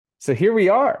So here we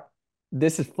are.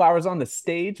 This is Flowers on the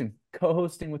Stage, and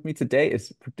co-hosting with me today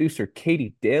is producer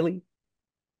Katie Daly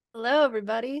Hello,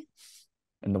 everybody.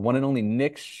 and the one and only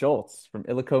Nick Schultz from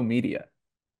Illico Media.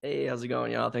 Hey, how's it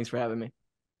going, y'all? Thanks for having me.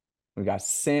 We got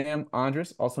Sam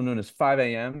Andres, also known as 5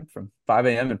 a.m. from 5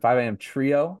 a.m. and 5 a.m.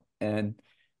 Trio. And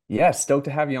yeah, stoked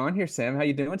to have you on here, Sam. How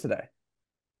you doing today?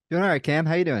 Doing all right, Cam.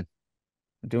 How you doing?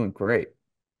 Doing great.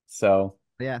 So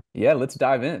Yeah. yeah, let's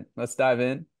dive in. Let's dive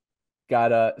in.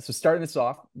 Got so starting this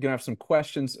off, gonna have some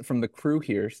questions from the crew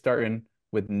here, starting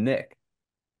with Nick.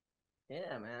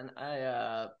 Yeah,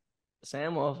 man.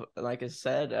 Sam, well, like I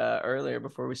said earlier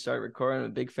before we start recording, I'm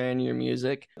a big fan of your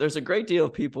music. There's a great deal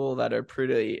of people that are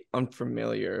pretty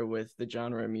unfamiliar with the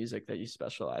genre of music that you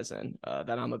specialize in,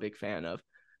 that I'm a big fan of.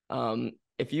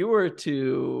 If you were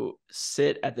to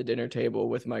sit at the dinner table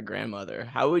with my grandmother,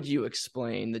 how would you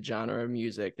explain the genre of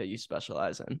music that you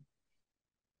specialize in?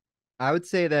 I would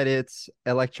say that it's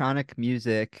electronic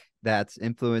music that's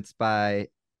influenced by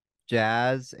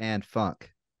jazz and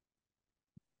funk.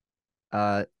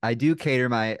 I do cater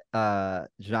my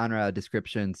genre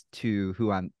descriptions to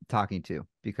who I'm talking to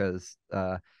because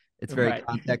it's very Right.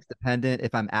 context dependent.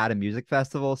 If I'm at a music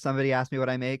festival, somebody asks me what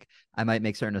I make, I might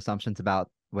make certain assumptions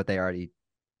about what they already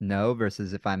know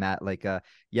versus if I'm at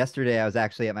yesterday I was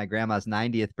actually at my grandma's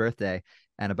 90th birthday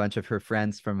and a bunch of her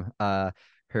friends from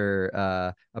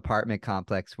her apartment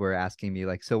complex were asking me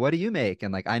like, so what do you make?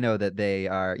 And like I know that they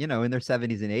are, in their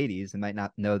 70s and 80s and might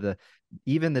not know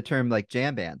even the term like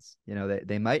jam bands,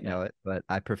 they might Yeah. know it, but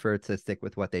I prefer to stick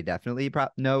with what they definitely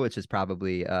know, which is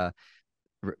probably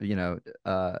you know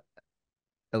uh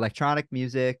electronic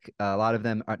music. A lot of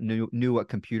them knew what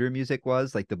computer music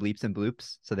was, like the bleeps and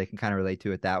bloops, so they can kind of relate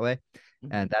to it that way. Mhm.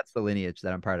 And that's the lineage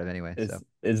that I'm part of anyway. So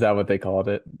Is that what they called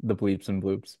it? The bleeps and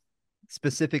bloops.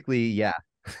 specifically, yeah.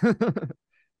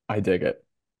 I dig it.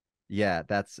 Yeah,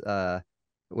 that's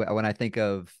when I think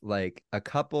of like a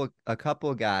couple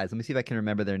guys, let me see if I can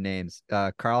remember their names.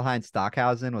 Karl Heinz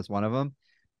Stockhausen was one of them.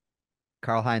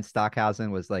 Karl Heinz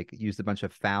Stockhausen was like used a bunch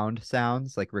of found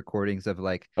sounds, like recordings of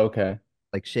Okay.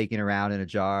 like shaking around in a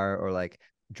jar or like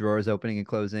drawers opening and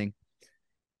closing.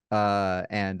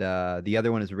 And the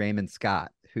other one is Raymond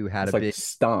Scott, who had It's a like big,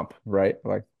 stomp, right?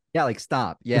 Like yeah, like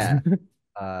stomp. Yeah.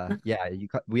 Yeah,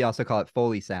 we also call it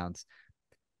Foley sounds.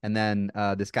 And then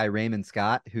this guy Raymond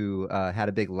Scott, who had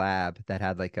a big lab that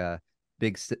had like a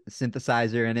big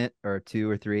synthesizer in it, or two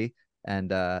or three, and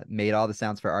made all the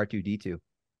sounds for R2D2.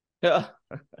 Yeah.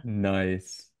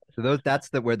 nice. So that's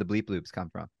the where the bleep loops come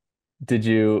from. Did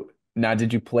you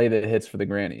play the hits for the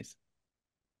grannies?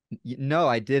 No,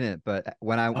 I didn't. But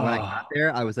when I got Oh,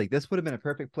 there, I was like, this would have been a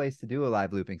perfect place to do a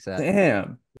live looping set.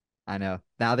 damn. I know.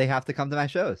 Now they have to come to my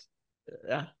shows.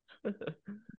 Yeah.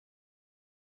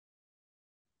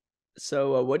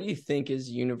 So, what do you think is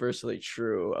universally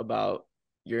true about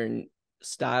your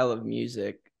style of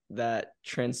music that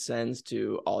transcends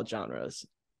to all genres?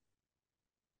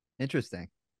 Interesting.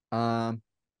 Um,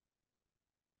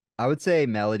 I would say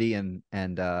melody and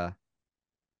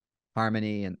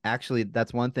harmony, and actually,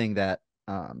 that's one thing that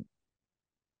I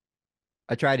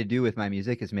try to do with my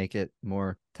music is make it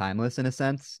more timeless in a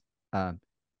sense. Um,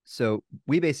 so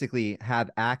we basically have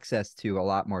access to a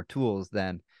lot more tools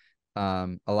than a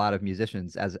lot of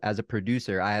musicians. As a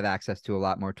producer, I have access to a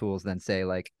lot more tools than say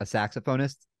like a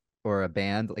saxophonist or a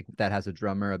band like that has a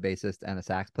drummer, a bassist, and a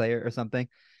sax player or something.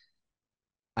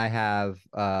 I have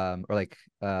or like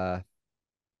I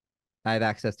have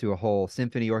access to a whole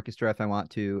symphony orchestra if I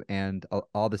want to, and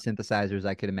all the synthesizers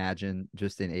I could imagine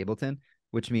just in Ableton,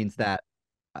 which means that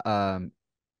um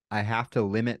I have to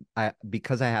limit I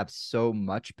because I have so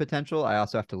much potential, I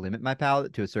also have to limit my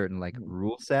palette to a certain like Mhm.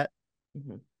 rule set.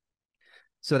 Mhm.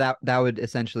 So that would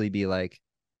essentially be like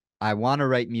I want to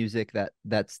write music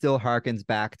that still harkens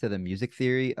back to the music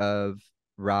theory of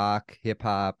rock, hip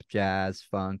hop, jazz,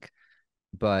 funk,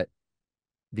 but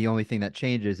the only thing that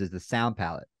changes is the sound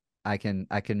palette. I can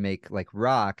make like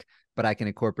rock, but I can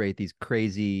incorporate these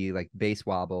crazy like bass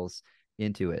wobbles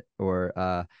into it, or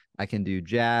I can do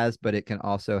jazz, but it can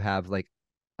also have like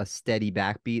a steady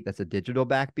backbeat that's a digital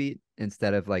backbeat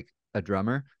instead of like a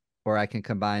drummer, or I can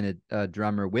combine a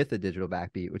drummer with a digital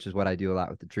backbeat, which is what I do a lot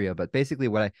with the trio. But basically,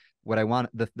 what I want,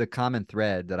 the common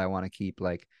thread that I want to keep,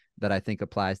 like that I think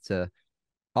applies to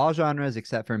all genres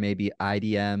except for maybe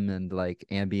IDM and like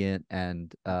ambient,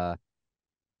 and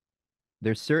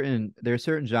there are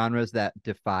certain genres that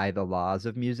defy the laws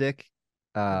of music.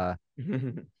 Uh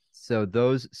so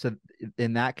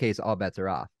in that case all bets are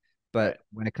off. But Right.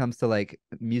 when it comes to like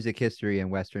music history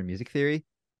and Western music theory,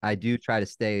 I do try to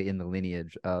stay in the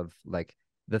lineage of like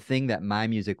the thing that my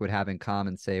music would have in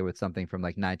common, say with something from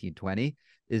like 1920,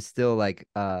 is still like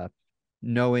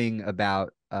knowing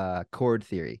about chord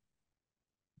theory.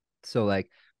 So like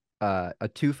a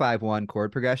 2-5-1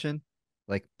 chord progression,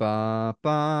 like ba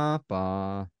ba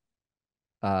ba.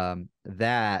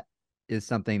 That is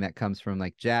something that comes from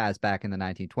like jazz back in the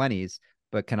 1920s,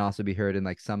 but can also be heard in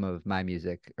like some of my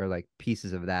music, or like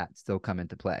pieces of that still come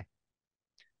into play.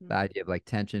 The idea of like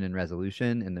tension and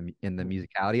resolution in the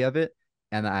musicality of it,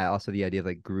 and I also the idea of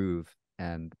like groove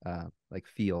and like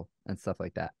feel and stuff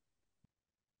like that.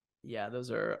 Yeah, those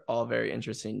are all very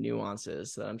interesting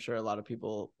nuances that I'm sure a lot of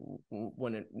people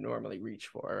wouldn't normally reach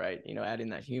for, right? Adding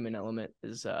that human element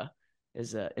is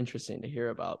interesting to hear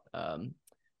about.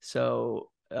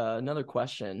 So another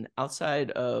question: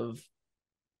 outside of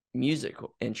music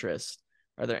interest,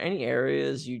 are there any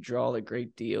areas you draw a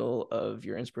great deal of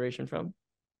your inspiration from?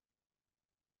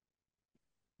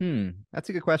 That's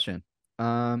a good question.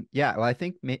 Yeah, well, I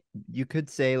think you could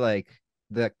say like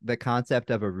the concept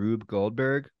of a Rube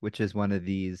Goldberg, which is one of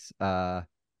these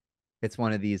it's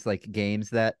one of these like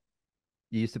games that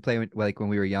you used to play when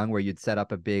we were young, where you'd set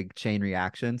up a big chain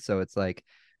reaction. So it's like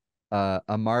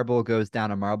a marble goes down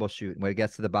a marble chute, and when it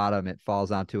gets to the bottom, it falls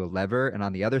onto a lever, and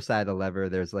on the other side of the lever,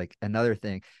 there's like another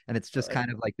thing, and it's just kind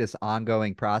of like this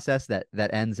ongoing process that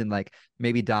ends in like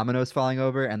maybe dominoes falling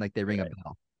over, and like they ring a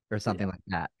bell or something like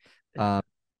that. Um,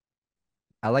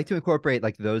 I like to incorporate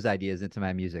like those ideas into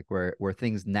my music, where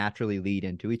things naturally lead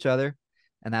into each other,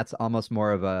 and that's almost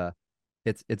more of a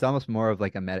it's almost more of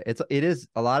like a meta. It is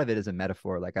a lot of it is a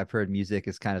metaphor. Like I've heard music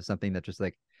is kind of something that just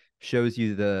like shows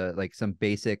you the like some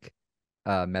basic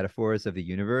metaphors of the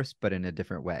universe, but in a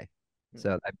different way.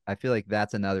 So I feel like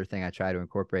that's another thing I try to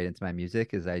incorporate into my music,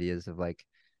 is ideas of like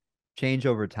change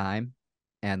over time,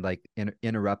 and like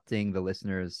interrupting the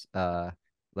listener's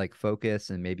like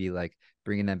focus, and maybe like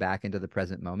bringing them back into the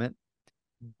present moment.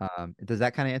 Does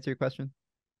that kind of answer your question?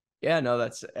 Yeah, no,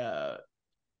 that's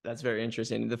very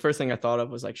interesting. The first thing I thought of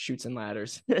was like Shoots and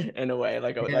Ladders in a way,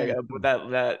 like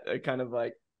that kind of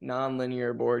like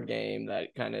non-linear board game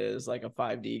that kind of is like a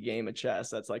 5D game of chess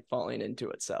that's like falling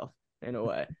into itself in a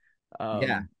way.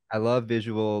 Yeah, I love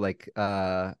visual like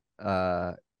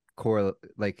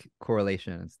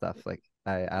correlation and stuff. Like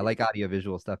I like audio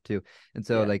visual stuff too. And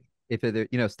so Yeah. like if it,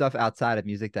 stuff outside of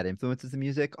music that influences the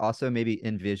music, also maybe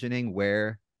envisioning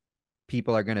where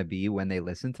people are going to be when they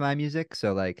listen to my music.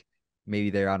 So like maybe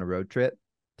they're on a road trip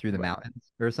through the Right.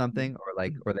 mountains or something,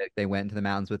 or they went into the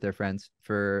mountains with their friends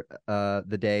for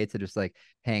the day to just like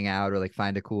hang out, or like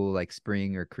find a cool like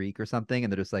spring or creek or something,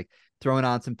 and they're just like throwing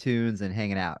on some tunes and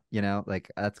hanging out, like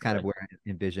that's kind of Right. where I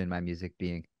envision my music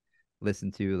being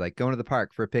listened to, like going to the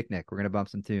park for a picnic, we're gonna bump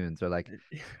some tunes, or like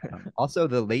also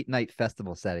the late night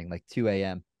festival setting, like 2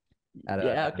 a.m. at a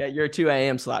Yeah, okay. You're a 2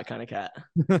 a.m. slot kind of cat.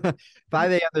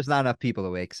 5 a.m. There's not enough people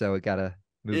awake, so we gotta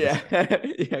move Yeah.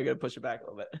 Yeah, I gotta push it back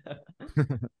a little bit.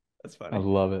 That's I funny.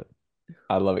 love it.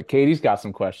 I love it. Katie's got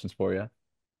some questions for you.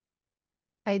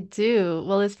 I do.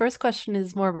 Well, this first question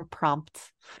is more of a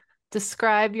prompt.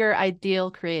 Describe your ideal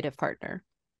creative partner.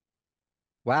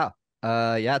 Wow.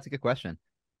 Yeah, it's a good question.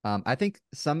 I think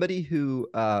somebody who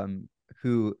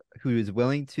is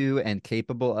willing to and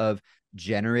capable of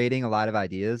generating a lot of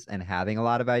ideas and having a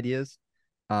lot of ideas.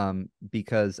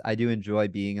 Because I do enjoy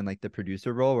being in like the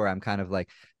producer role, where I'm kind of like,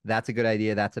 that's a good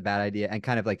idea, that's a bad idea, and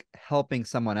kind of like helping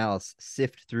someone else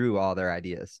sift through all their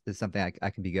ideas is something I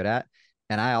can be good at.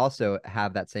 And I also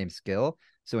have that same skill.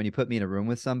 So when you put me in a room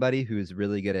with somebody who's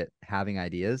really good at having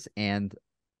ideas and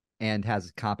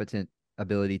has competent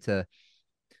ability to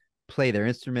play their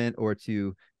instrument, or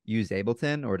to use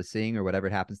Ableton, or to sing, or whatever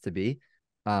it happens to be,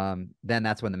 then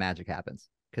that's when the magic happens.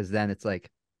 Because then it's like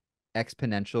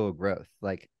exponential growth.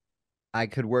 Like I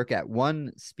could work at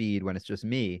one speed when it's just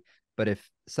me, but if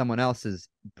someone else is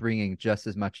bringing just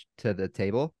as much to the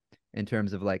table, in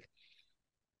terms of like,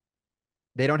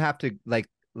 they don't have to like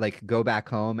go back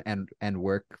home and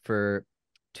work for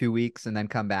 2 weeks and then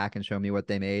come back and show me what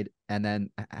they made, and then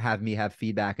have me have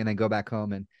feedback, and then go back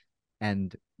home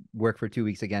and work for 2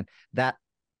 weeks again. That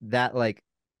like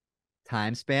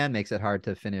time span makes it hard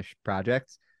to finish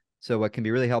projects. So what can be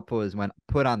really helpful is, when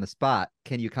put on the spot,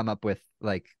 can you come up with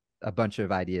like a bunch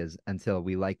of ideas until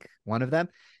we like one of them,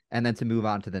 and then to move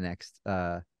on to the next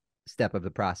step of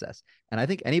the process. And I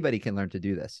think anybody can learn to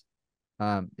do this.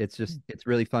 It's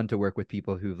really fun to work with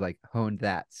people who've like honed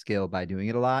that skill by doing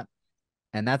it a lot.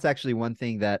 And that's actually one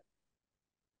thing that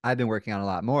I've been working on a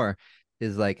lot more,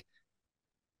 is like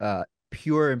uh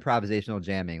pure improvisational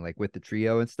jamming, like with the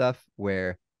trio and stuff,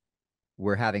 where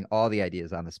we're having all the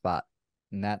ideas on the spot,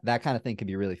 and that kind of thing can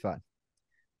be really fun.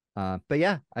 But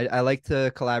yeah, I like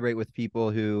to collaborate with people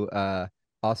who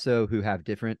also who have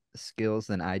different skills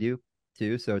than I do,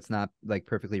 too, so it's not like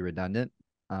perfectly redundant.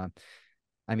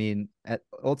 I mean,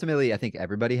 ultimately, I think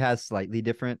everybody has slightly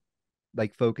different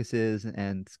like focuses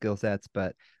and skill sets.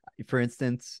 But for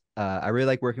instance, I really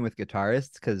like working with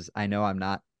guitarists because I know I'm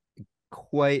not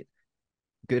quite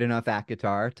good enough at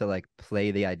guitar to like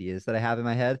play the ideas that I have in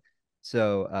my head.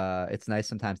 So it's nice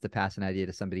sometimes to pass an idea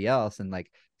to somebody else and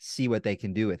like see what they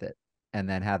can do with it and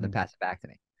then have them pass it back to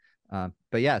me.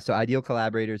 But yeah, so ideal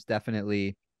collaborators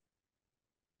definitely.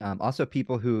 Also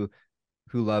people who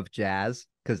love jazz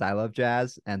because I love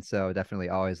jazz, and so definitely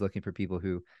always looking for people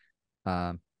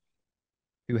um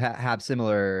who have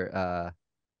similar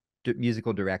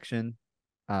musical direction.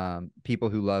 People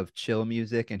who love chill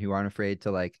music and who aren't afraid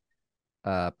to like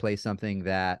play something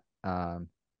that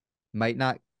might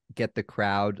not get the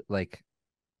crowd like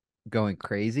going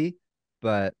crazy,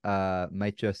 but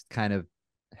might just kind of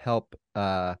help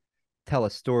tell a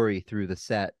story through the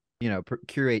set,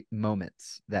 curate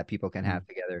moments that people can have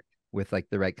together with like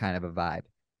the right kind of a vibe.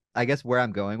 I guess where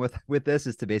I'm going with this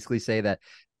is to basically say that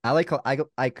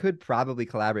I could probably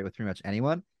collaborate with pretty much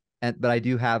anyone, but I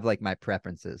do have like my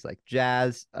preferences, like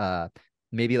jazz,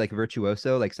 maybe like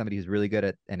virtuoso, like somebody who's really good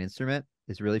at an instrument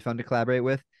is really fun to collaborate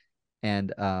with,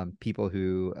 and people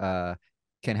who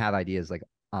can have ideas like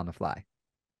on the fly.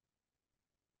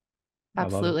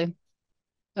 Absolutely.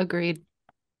 Agreed.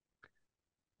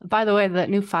 By the way, that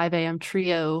new 5 a.m.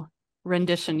 trio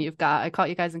rendition you've got, I caught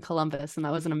you guys in Columbus, and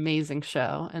that was an amazing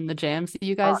show. And the jams that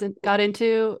you guys got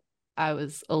into, I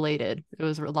was elated. It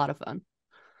was a lot of fun.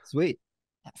 Sweet.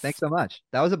 Yes. Thanks so much.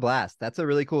 That was a blast. That's a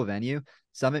really cool venue.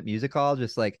 Summit Music Hall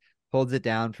just like holds it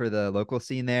down for the local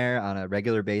scene there on a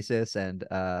regular basis. And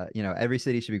every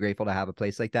city should be grateful to have a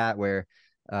place like that where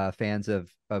fans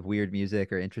of weird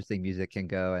music or interesting music can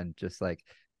go and just like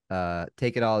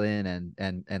take it all in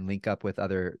and link up with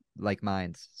other like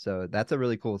minds. So that's a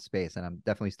really cool space, and I'm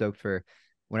definitely stoked for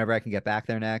whenever I can get back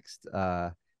there next.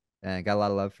 And got a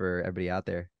lot of love for everybody out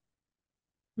there.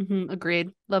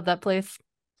 Agreed. Love that place.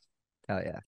 Hell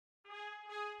yeah.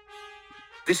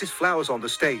 This is Flowers on the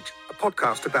Stage, a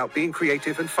podcast about being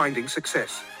creative and finding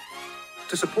success.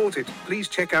 To support it, please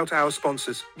check out our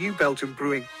sponsors, New Belgium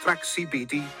Brewing, Thrax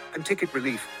CBD, and Ticket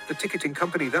Relief, the ticketing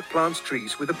company that plants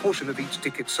trees with a portion of each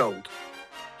ticket sold.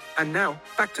 And now,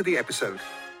 back to the episode.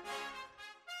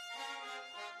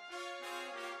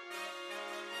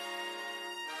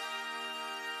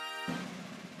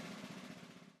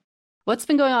 What's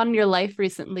been going on in your life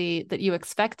recently that you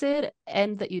expected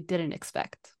and that you didn't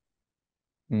expect?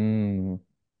 Let's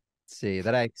see,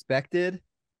 that I expected.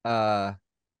 I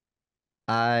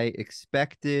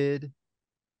expected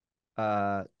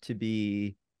to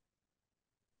be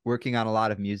working on a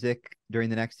lot of music during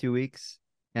the next 2 weeks,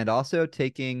 and also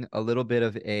taking a little bit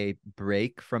of a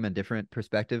break from a different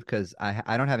perspective because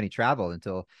I don't have any travel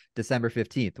until December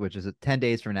 15th, which is 10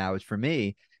 days from now, which for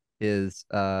me is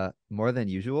more than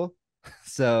usual.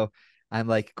 So I'm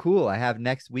like, cool, I have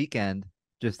next weekend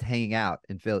just hanging out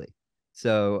in Philly.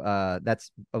 So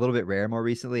that's a little bit rare more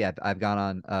recently. I've gone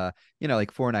on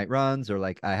like 4-night runs, or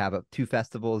like I have 2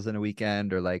 festivals in a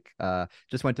weekend, or like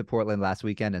just went to Portland last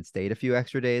weekend and stayed a few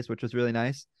extra days, which was really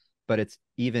nice. But it's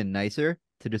even nicer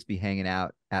to just be hanging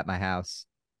out at my house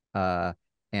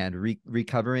and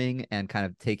recovering and kind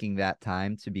of taking that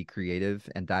time to be creative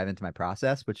and dive into my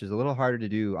process, which is a little harder to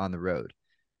do on the road.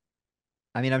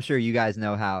 I mean, I'm sure you guys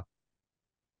know how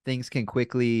things can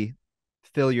quickly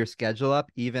fill your schedule up,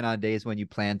 even on days when you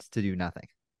planned to do nothing.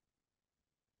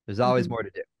 There's always more to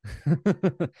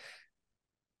do.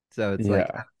 So it's like,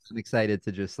 I'm excited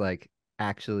to just like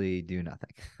actually do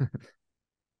nothing.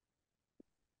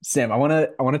 Sam, I want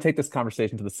to take this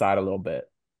conversation to the side a little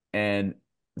bit. And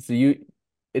so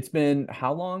it's been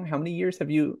how long? How many years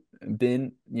have you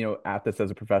been, at this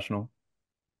as a professional?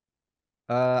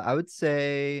 I would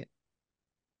say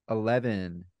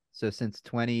 11. So since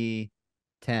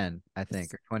 2010, I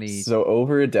think, or 2012. So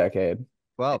over a decade.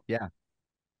 Yeah.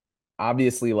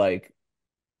 Obviously, like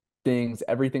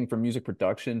everything from music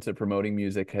production to promoting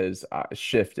music has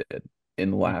shifted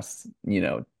in the last,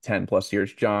 10 plus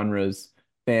years, genres,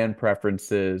 fan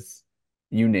preferences,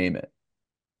 you name it.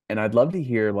 And I'd love to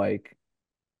hear, like,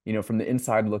 from the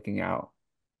inside looking out,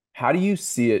 how do you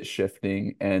see it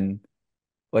shifting? And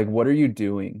like, what are you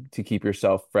doing to keep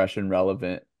yourself fresh and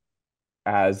relevant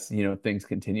as, things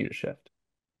continue to shift?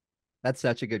 That's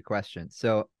such a good question.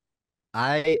 So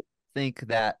I think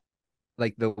that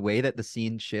like the way that the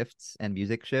scene shifts and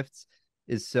music shifts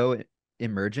is so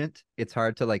emergent, it's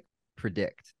hard to like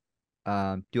predict.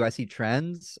 Do I see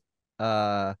trends?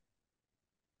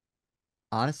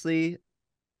 Honestly,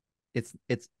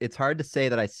 it's hard to say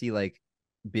that I see like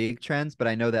big trends, but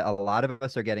I know that a lot of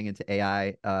us are getting into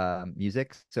AI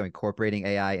music, so incorporating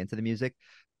AI into the music.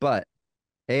 But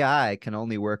AI can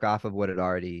only work off of what it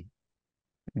already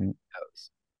Mm.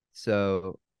 knows.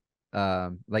 So,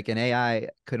 like an AI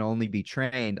can only be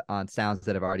trained on sounds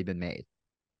that have already been made.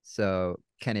 So,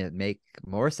 can it make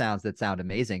more sounds that sound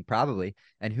amazing? Probably.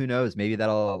 And who knows, maybe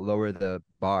that'll lower the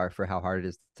bar for how hard it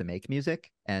is to make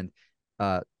music. And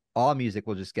uh, all music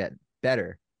will just get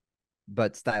better.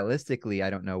 But stylistically, I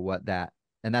don't know what that,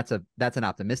 and that's an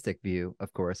optimistic view,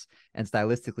 of course. And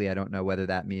stylistically, I don't know whether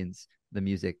that means the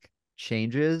music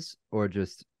changes or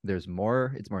just there's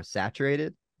more, it's more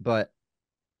saturated. But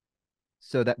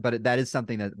that is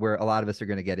something that where a lot of us are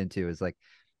going to get into is like,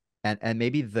 and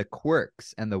maybe the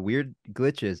quirks and the weird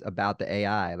glitches about the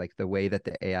AI, like the way that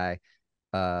the AI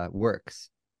works,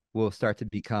 will start to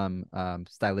become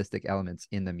stylistic elements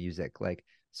in the music. Like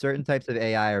certain types of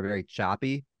AI are very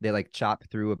choppy. They like chop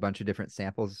through a bunch of different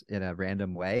samples in a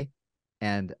random way,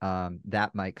 and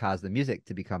that might cause the music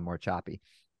to become more choppy.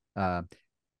 Uh,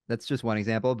 that's just one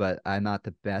example, but I'm not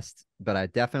the best. But I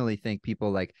definitely think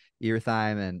people like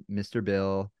Earthyme and Mr.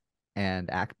 Bill and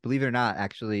believe it or not,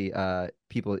 actually,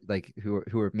 people like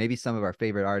who are maybe some of our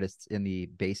favorite artists in the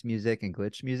bass music and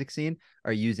glitch music scene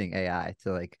are using AI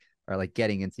to like are like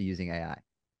getting into using AI.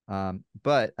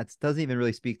 But it doesn't even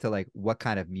really speak to like what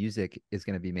kind of music is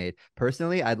going to be made.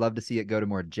 Personally, I'd love to see it go to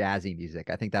more jazzy music.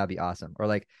 I think that would be awesome. Or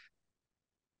like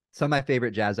some of my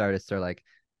favorite jazz artists are like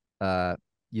uh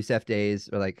Yusef Days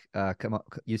or like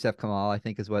Yusef Kamal, I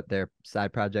think is what their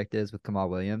side project is with Kamal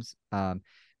Williams.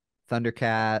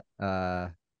 Thundercat,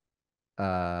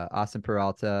 Austin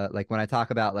Peralta. Like when I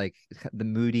talk about like the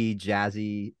moody,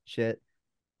 jazzy shit,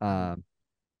 um,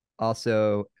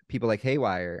 also people like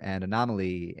Haywire and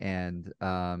Anomaly and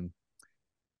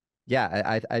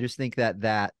yeah, I just think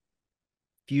that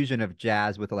fusion of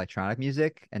jazz with electronic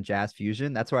music and jazz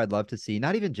fusion, that's where I'd love to see.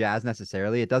 Not even jazz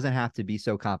necessarily. It doesn't have to be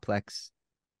so complex,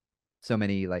 so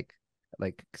many like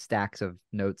stacks of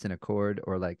notes in a chord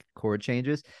or like chord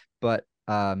changes, but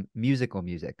musical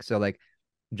music. So like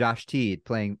Josh Teed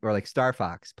playing or like Star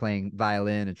Fox playing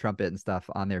violin and trumpet and stuff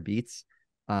on their beats.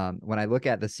 When I look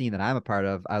at the scene that I'm a part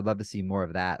of, I'd love to see more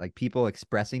of that. Like people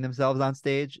expressing themselves on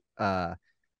stage,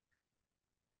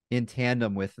 in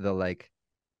tandem with the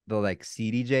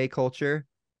CDJ culture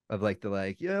of like the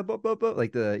like yeah,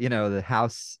 like the the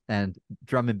house and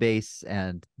drum and bass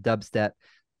and dubstep.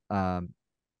 Um,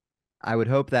 I would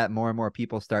hope that more and more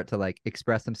people start to like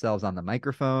express themselves on the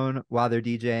microphone while they're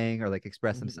DJing or like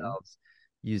express themselves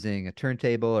using a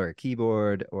turntable or a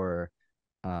keyboard or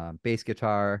bass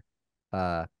guitar.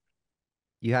 Uh,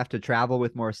 you have to travel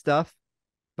with more stuff,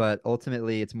 but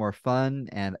ultimately it's more fun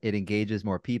and it engages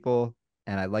more people.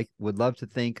 And I would love to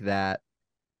think that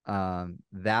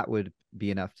that would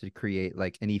be enough to create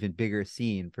like an even bigger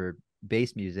scene for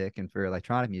bass music and for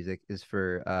electronic music is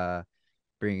for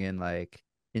bringing in like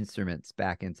instruments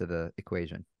back into the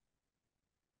equation.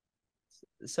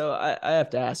 So I have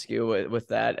to ask you with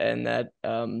that, and that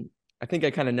I think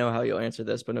I kind of know how you'll answer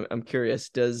this, but I'm curious.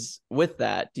 Does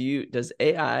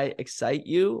AI excite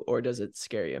you or does it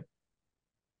scare you?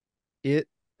 It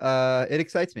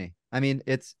excites me. I mean,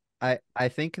 I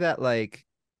think that like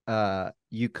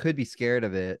you could be scared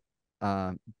of it,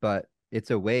 but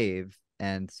it's a wave,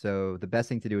 and so the best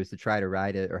thing to do is to try to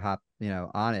ride it or hop,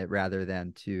 on it rather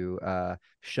than to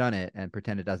shun it and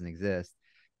pretend it doesn't exist.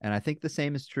 And I think the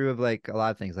same is true of like a lot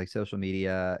of things like social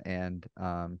media and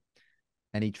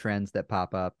any trends that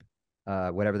pop up,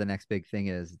 whatever the next big thing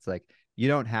is. It's like you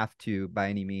don't have to by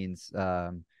any means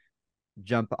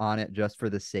jump on it just for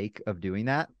the sake of doing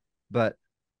that, but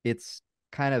it's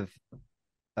kind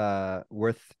of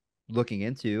worth looking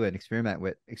into and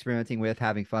experimenting with,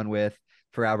 having fun with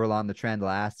for however long the trend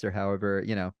lasts or however,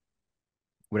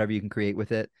 whatever you can create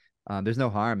with it. There's no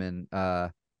harm in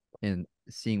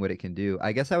seeing what it can do.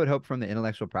 I guess I would hope from the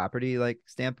intellectual property like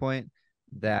standpoint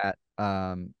that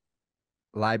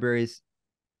libraries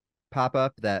pop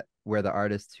up that where the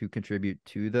artists who contribute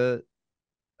to the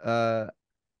uh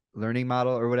learning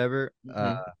model or whatever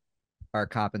are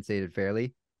compensated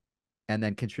fairly and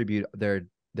then contribute their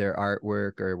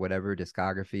artwork or whatever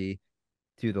discography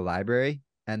to the library.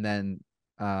 And then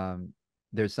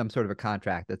there's some sort of a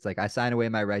contract that's like I sign away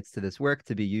my rights to this work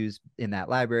to be used in that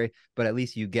library, but at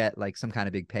least you get like some kind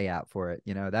of big payout for it.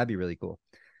 That'd be really cool.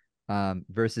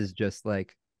 Versus just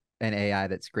like an AI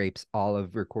that scrapes all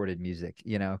of recorded music,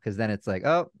 because then it's like,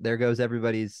 oh, there goes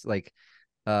everybody's like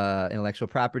intellectual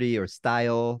property or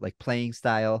style, like playing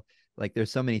style. Like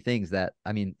there's so many things that,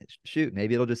 I mean, shoot,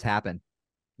 maybe it'll just happen.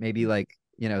 Maybe like,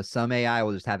 some AI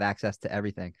will just have access to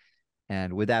everything.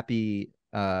 And would that be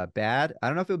bad. I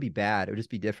don't know if it would be bad. It would just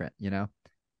be different, you know?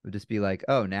 It would just be like,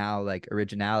 oh, now like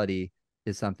originality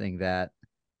is something that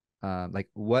like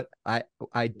what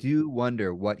I do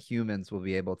wonder what humans will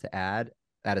be able to add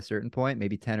at a certain point,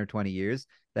 maybe 10 or 20 years,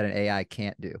 that an AI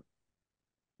can't do.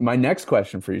 My next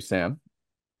question for you, Sam,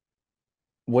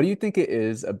 what do you think it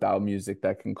is about music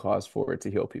that can cause for it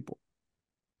to heal people?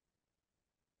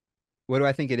 What do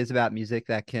I think it is about music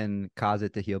that can cause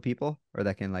it to heal people or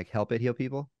that can like help it heal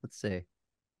people? Let's see.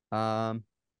 Um,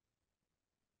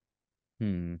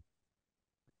 hmm.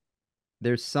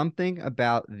 There's something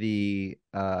about the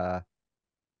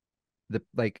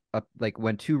like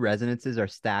when two resonances are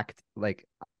stacked like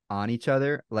on each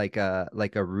other, like a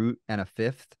root and a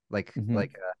fifth, Hmm.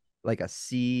 like a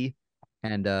C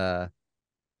and I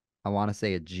want to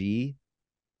say a G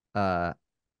uh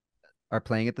are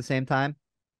playing at the same time.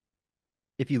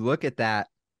 If you look at that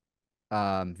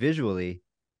visually,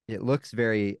 it looks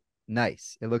very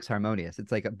nice. It looks harmonious.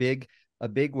 It's like a big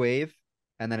wave,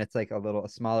 and then it's like a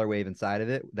smaller wave inside of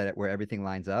it where everything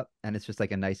lines up, and it's just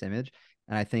like a nice image.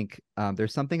 And I think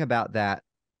there's something about that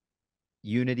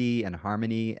unity and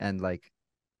harmony and like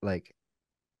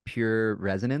pure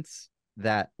resonance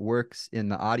that works in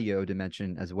the audio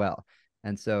dimension as well.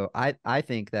 And so I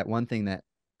think that one thing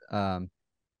um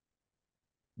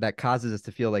that causes us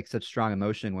to feel like such strong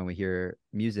emotion when we hear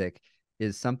music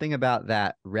is something about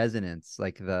that resonance,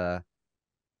 like the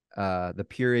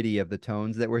purity of the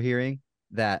tones that we're hearing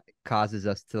that causes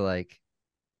us to like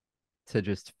to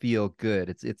just feel good.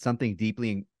 It's something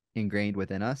deeply ingrained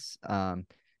within us. And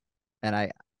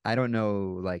I don't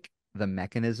know like the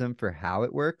mechanism for how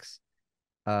it works.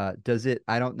 Does it?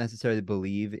 I don't necessarily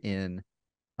believe in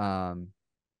um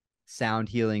sound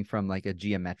healing from like a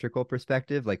geometrical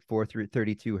perspective. Like 4 through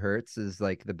 32 hertz is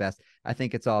like the best. I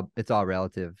think it's all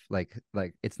relative. Like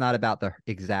it's not about the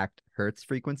exact hertz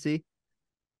frequency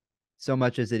so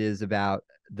much as it is about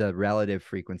the relative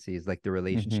frequencies, like the Hmm.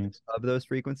 relationships of those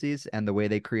frequencies and the way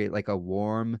they create like a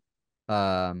warm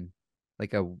um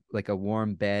like a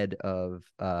warm bed of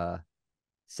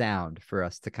sound for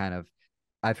us to kind of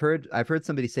I've heard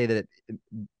somebody say that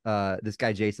this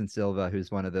guy Jason Silva,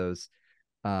 who's one of those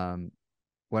um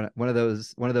one of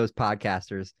those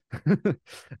podcasters,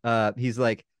 he's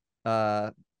like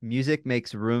music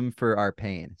makes room for our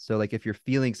pain. So like if you're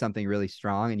feeling something really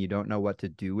strong and you don't know what to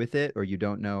do with it or you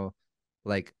don't know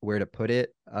like where to put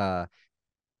it,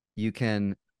 you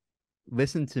can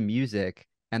listen to music,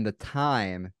 and the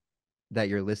time that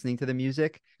you're listening to the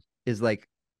music is like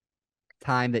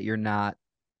time that you're not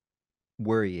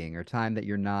worrying or time that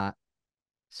you're not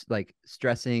like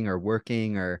stressing or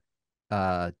working or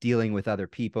dealing with other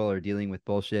people or dealing with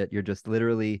bullshit. You're just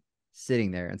literally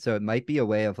sitting there. And so it might be a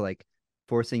way of like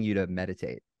forcing you to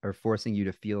meditate or forcing you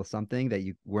to feel something that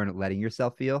you weren't letting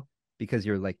yourself feel because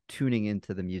you're like tuning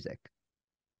into the music.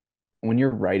 When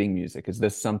you're writing music, is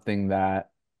this something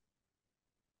that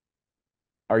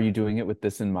are you doing it with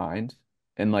this in mind?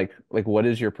 And like what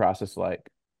is your process like?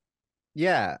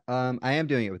 Yeah, I am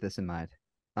doing it with this in mind.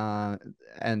 Uh,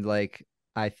 and like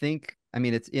I think I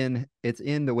mean it's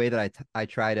in the way that I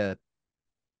try to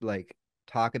like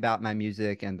talk about my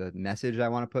music and the message I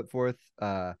want to put forth.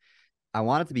 I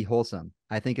want it to be wholesome.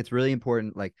 I think it's really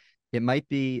important. Like it might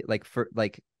be like for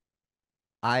like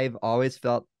I've always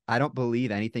felt I don't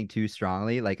believe anything too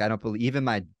strongly. Like I don't believe even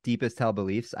my deepest held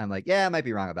beliefs. I'm like, yeah, I might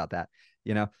be wrong about that,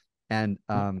 you know. And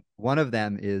one of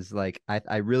them is like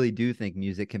I really do think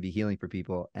music can be healing for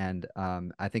people. And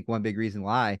I think one big reason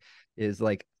why is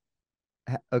like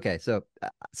okay, so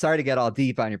sorry to get all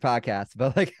deep on your podcast,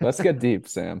 but like Let's get deep,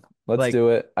 Sam. Let's like do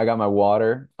it. I got my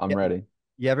water. I'm yeah, ready.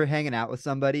 you ever hanging out with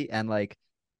somebody and like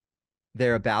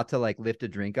they're about to like lift a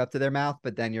drink up to their mouth,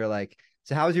 but then you're like,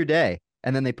 "So how was your day?"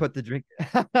 And then they put the drink.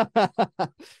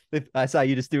 I saw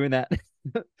you just doing that.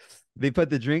 They put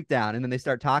the drink down, and then they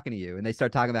start talking to you, and they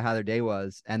start talking about how their day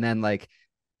was, and then like,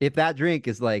 if that drink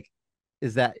is like,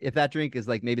 is that if that drink is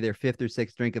like maybe their fifth or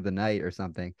sixth drink of the night or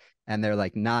something, and they're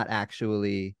like not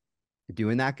actually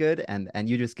doing that good, and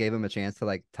you just gave them a chance to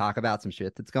like talk about some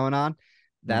shit that's going on, Mm.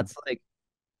 that's like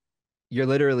you're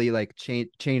literally like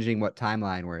changing what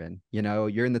timeline we're in. You know,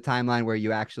 you're in the timeline where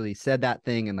you actually said that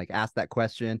thing and like asked that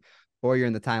question, or you're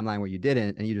in the timeline where you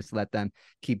didn't and you just let them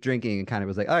keep drinking and kind of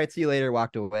was like, all right, see you later,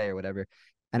 walked away or whatever.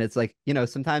 And it's like, you know,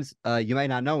 sometimes you might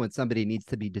not know when somebody needs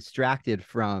to be distracted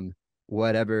from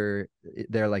whatever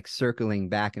they're like circling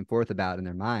back and forth about in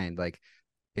their mind. Like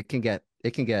it can get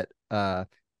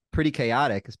pretty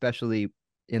chaotic, especially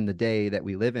in the day that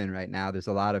we live in right now. There's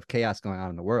a lot of chaos going on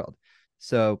in the world.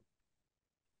 So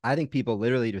I think people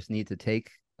literally just need to take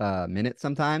a minute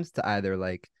sometimes to either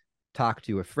like talk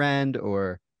to a friend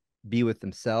or be with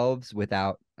themselves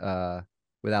without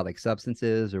like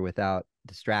substances or without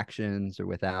distractions or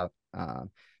without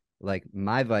like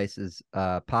my vice is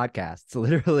podcasts.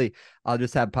 Literally, I'll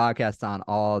just have podcasts on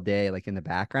all day, like in the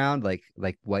background, like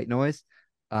white noise.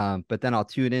 But then I'll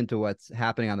tune into what's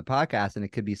happening on the podcast, and it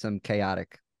could be some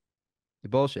chaotic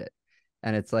bullshit.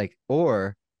 And it's like,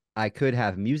 or I could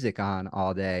have music on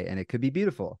all day, and it could be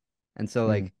beautiful. And so,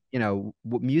 like,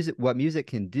 what music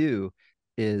can do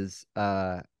is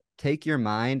take your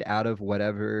mind out of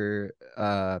whatever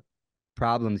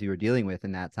problems you were dealing with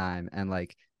in that time, and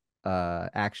like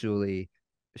actually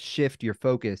shift your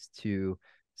focus to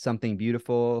something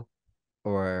beautiful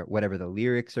or whatever the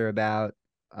lyrics are about.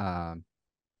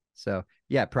 So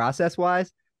yeah, process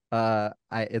wise,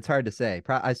 it's hard to say.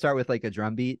 I start with like a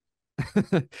drum beat,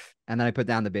 and then I put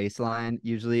down the bass line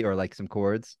usually, or like some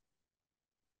chords.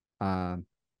 Like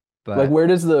But where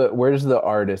does the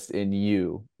artist in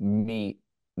you meet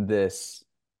this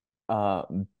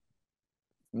um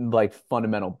like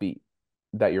fundamental beat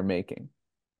that you're making?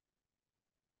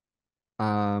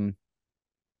 um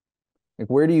Like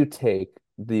where do you take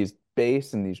these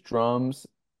bass and these drums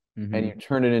and you mhm.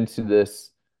 turn it into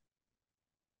this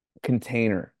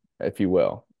container, if you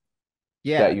will, that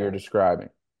Yeah, you're describing?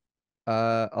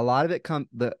 a lot of it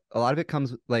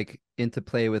comes like into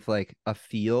play with like a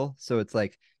feel. So it's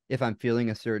like if I'm feeling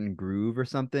a certain groove or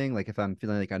something, like if I'm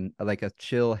feeling like a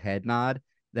chill head nod,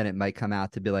 then it might come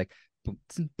out to be like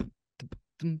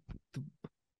and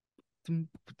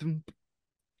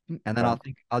then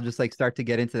Okay. I'll just like start to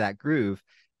get into that groove,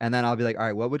 and then I'll be like, all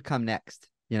right, what would come next,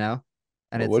 and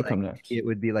What it's would like come next? it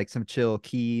would be like some chill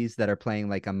keys that are playing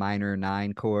like a minor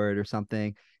nine chord or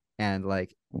something, and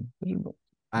like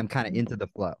I'm kind of into the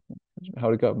flow.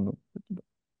 How'd it go?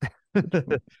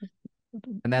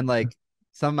 And then like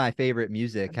some of my favorite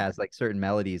music has like certain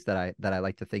melodies that I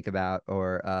like to think about,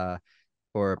 or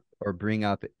bring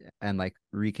up and like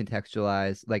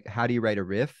recontextualize. Like, how do you write a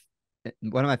riff?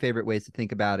 One of my favorite ways to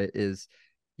think about it is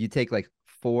you take like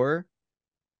four,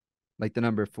 like the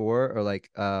number four, or like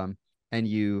and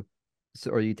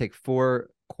or you take four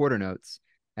quarter notes,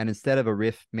 and instead of a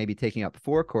riff maybe taking up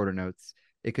four quarter notes,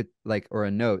 it could like, or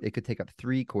a note, it could take up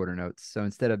three quarter notes. So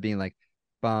instead of being like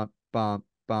bump bump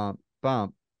bump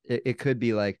bump, it could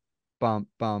be like bump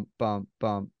bump bump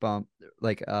bump bump,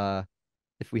 like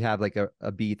if we have like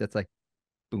a beat that's like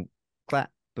boom clap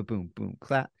ba boom boom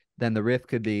clap, then the riff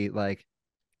could be like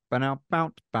bounce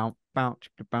bounce bounce bounce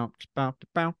bounce bounce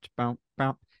bounce bounce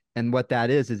bounce. And what that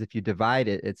is if you divide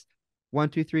it, it's 1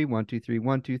 2 3 1 2 3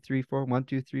 1 2 3 4 1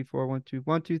 2 3 4 1 2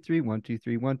 1 2 3 1 2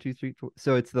 3 1 2 3 4.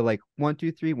 So it's the like 1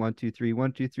 2 3 1 2 3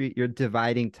 1 2 3. You're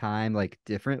dividing time like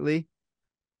differently,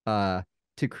 uh,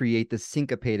 to create the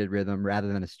syncopated rhythm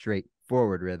rather than a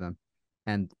straightforward rhythm.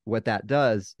 And what that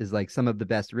does is like some of the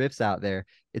best riffs out there,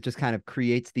 it just kind of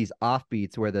creates these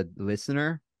offbeats where the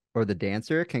listener or the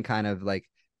dancer can kind of like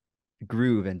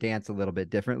groove and dance a little bit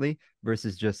differently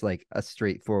versus just like a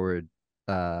straightforward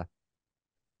uh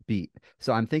beat.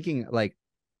 So I'm thinking like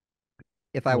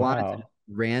if I wanted to Wow.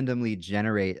 randomly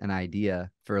generate an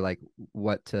idea for like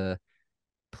what to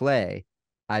play,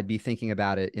 I'd be thinking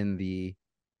about it in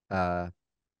uh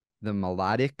the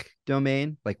melodic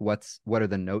domain, like what are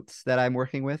the notes that I'm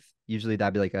working with? Usually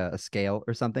that'd be like a scale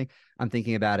or something. I'm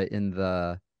thinking about it in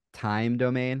the time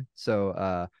domain.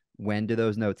 So when do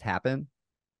those notes happen?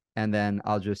 And then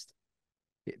I'll just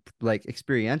like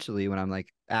experientially when I'm like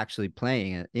actually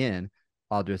playing it in,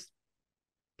 I'll just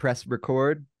press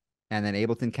record, and then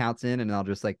Ableton counts in, and I'll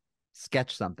just like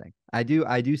sketch something. I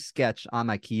do sketch on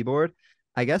my keyboard.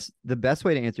 I guess the best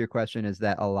way to answer your question is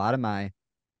that a lot of my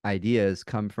ideas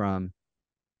come from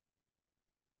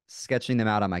sketching them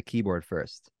out on my keyboard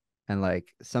first. And like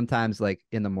sometimes like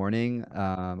in the morning,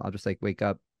 I'll just like wake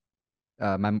up.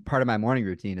 My part of my morning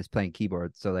routine is playing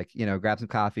keyboard. So like, grab some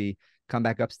coffee, come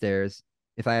back upstairs.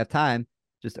 If I have time,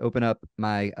 just open up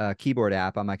my keyboard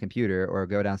app on my computer, or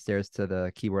go downstairs to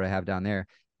the keyboard I have down there,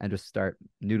 and just start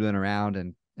noodling around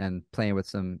and playing with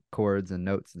some chords and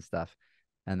notes and stuff.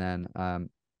 And then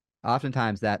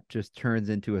oftentimes that just turns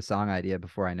into a song idea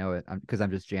before I know it, because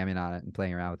I'm just jamming on it and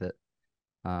playing around with it.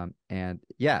 And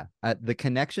yeah, the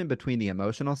connection between the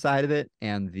emotional side of it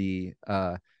and the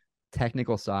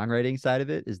technical songwriting side of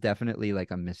it is definitely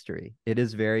like a mystery. It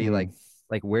is very Mm.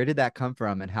 like where did that come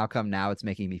from, and how come now it's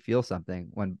making me feel something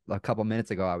when a couple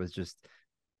minutes ago I was just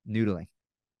noodling.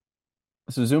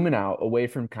 So zooming out away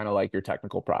from kind of like your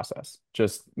technical process,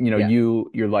 just, Yeah.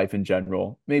 your life in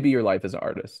general, maybe your life as an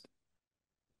artist.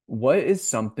 What is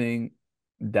something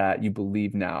that you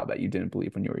believe now that you didn't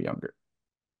believe when you were younger?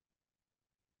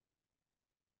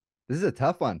 This is a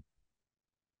tough one.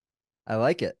 I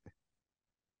like it.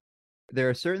 there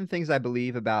are certain things I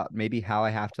believe about maybe how I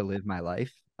have to live my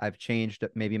life. I've changed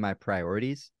maybe my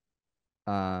priorities.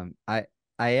 I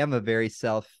am a very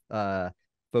self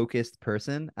focused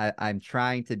person. I'm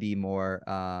trying to be more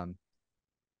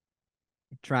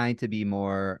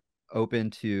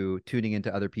open to tuning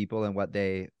into other people and what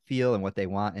they feel and what they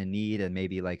want and need, and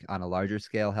maybe like on a larger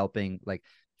scale helping, like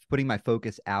putting my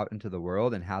focus out into the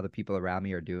world and how the people around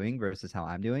me are doing versus how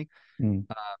I'm doing. Mm.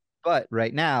 But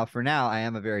right now, for now, I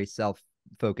am a very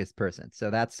self-focused person. So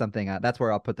that's something that's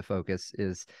where I'll put the focus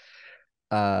is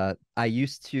I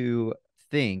used to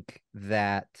think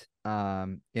that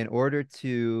in order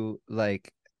to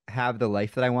like have the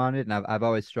life that I wanted, and I've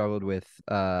always struggled with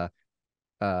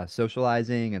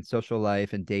socializing and social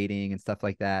life and dating and stuff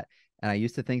like that. And I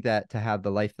used to think that to have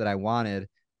the life that I wanted,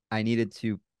 I needed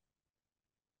to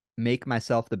make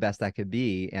myself the best I could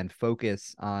be and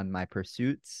focus on my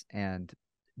pursuits and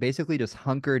basically just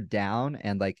hunker down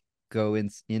and like go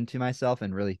into myself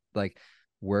and really like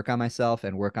work on myself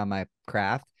and work on my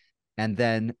craft. And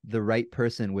then the right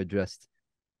person would just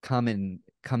come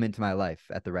into my life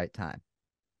at the right time.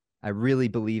 I really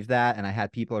believe that. And I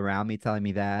had people around me telling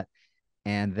me that.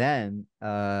 And then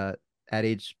at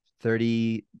age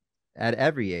 30, at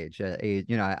every age,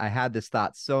 I had this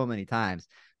thought so many times,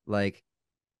 like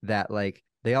that, like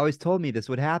they always told me this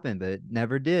would happen, but it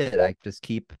never did. I just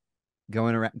keep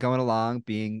going along,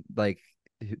 being like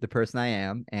the person I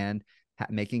am, and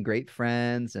making great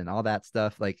friends and all that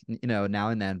stuff, like, now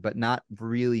and then, but not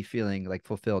really feeling like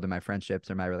fulfilled in my friendships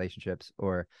or my relationships,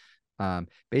 or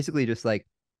basically just like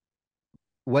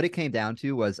what it came down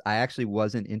to was I actually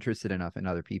wasn't interested enough in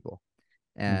other people.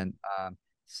 And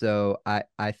so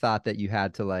I thought that you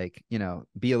had to like,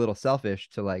 be a little selfish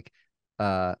to like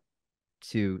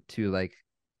to like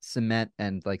cement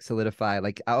and like solidify,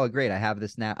 like, oh great, I have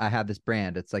this now, I have this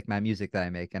brand, it's like my music that I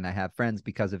make and I have friends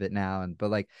because of it now. And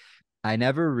but like I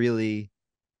never really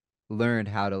learned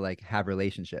how to like have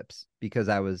relationships because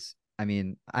I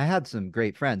had some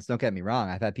great friends, don't get me wrong.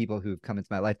 I've had people who've come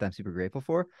into my life that I'm super grateful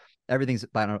for. Everything's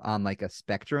on like a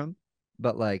spectrum,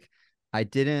 but like I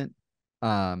didn't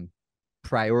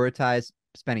prioritize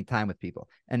spending time with people.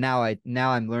 And now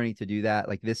I'm learning to do that.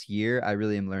 Like this year, I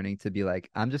really am learning to be like,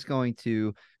 I'm just going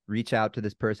to reach out to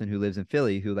this person who lives in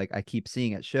Philly who like I keep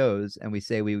seeing at shows, and we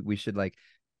say we should like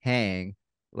hang.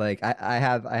 Like I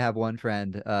have one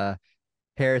friend,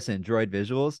 Harrison, Droid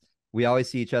Visuals. We always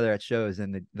see each other at shows,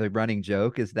 and the running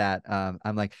joke is that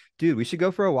I'm like, dude, we should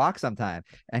go for a walk sometime.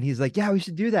 And he's like, yeah, we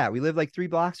should do that. We live like 3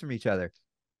 blocks from each other.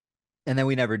 And then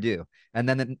we never do. And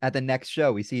then at the next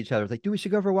show, we see each other. It's like, dude, we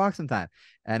should go for a walk sometime.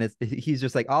 And he's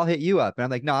just like, I'll hit you up. And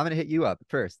I'm like, no, I'm gonna hit you up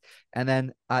first. And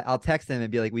then I'll text him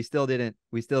and be like, we still didn't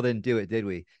do it, did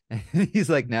we? And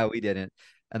he's like, no, we didn't.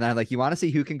 And then I'm like, you want to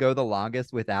see who can go the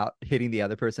longest without hitting the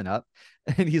other person up?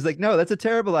 And he's like, no, that's a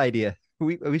terrible idea.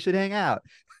 We should hang out.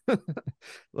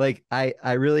 Like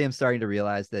I really am starting to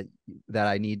realize that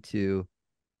I need to,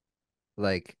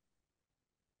 like,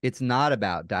 it's not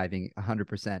about diving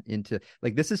 100% into,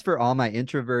 like, this is for all my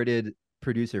introverted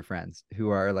producer friends who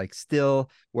are like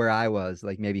still where I was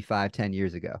like maybe 5-10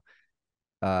 years ago.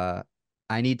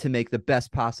 I need to make the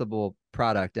best possible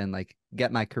product and like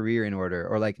get my career in order,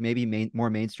 or like maybe more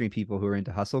mainstream people who are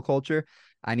into hustle culture.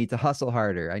 I need to hustle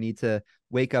harder. I need to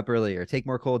wake up earlier, take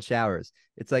more cold showers.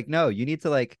 It's like, no, you need to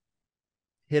like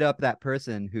hit up that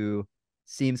person who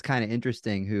seems kind of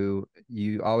interesting, who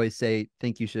you always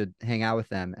think you should hang out with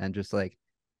them, and just like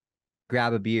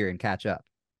grab a beer and catch up.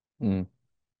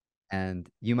 And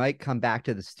you might come back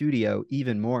to the studio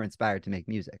even more inspired to make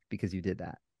music because you did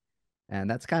that. And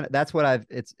that's what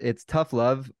it's tough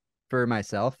love for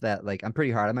myself, that like I'm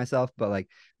pretty hard on myself, but like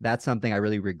that's something I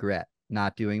really regret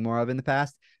not doing more of in the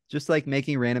past. Just like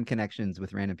making random connections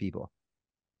with random people.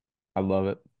 I love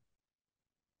it.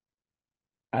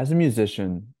 As a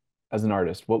musician, as an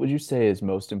artist, what would you say is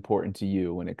most important to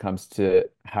you when it comes to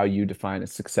how you define a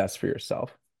success for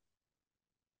yourself?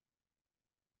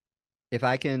 If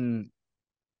I can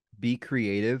be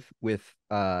creative with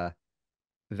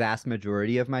vast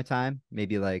majority of my time,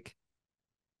 maybe like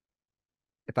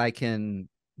if I can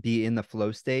be in the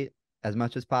flow state as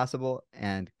much as possible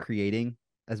and creating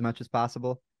as much as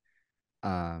possible,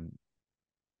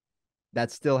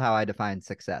 that's still how I define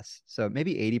success. So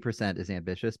maybe 80% is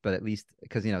ambitious, but at least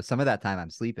because, some of that time I'm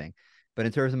sleeping. But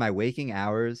in terms of my waking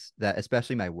hours, that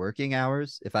especially my working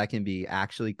hours, if I can be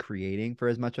actually creating for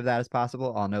as much of that as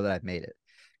possible, I'll know that I've made it.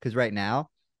 Because right now,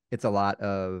 it's a lot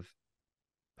of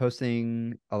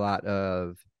posting, a lot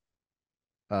of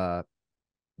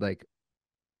like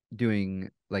doing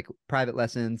like private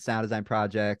lessons, sound design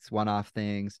projects, one-off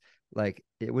things. Like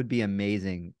it would be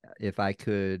amazing if I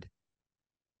could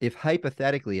if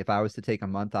hypothetically, if I was to take a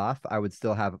month off, I would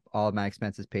still have all of my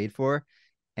expenses paid for,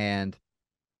 and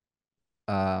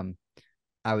I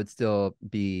would still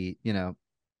be,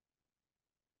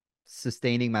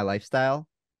 sustaining my lifestyle,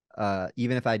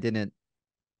 even if I didn't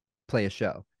play a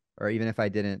show, or even if I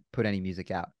didn't put any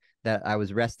music out. That I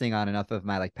was resting on enough of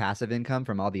my like passive income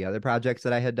from all the other projects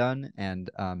that I had done, and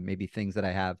maybe things that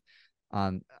I have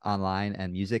on online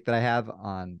and music that I have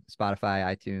on Spotify,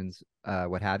 iTunes,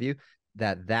 what have you,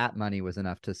 that money was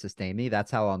enough to sustain me.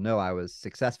 That's how I'll know I was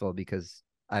successful, because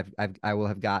I will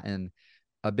have gotten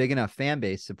a big enough fan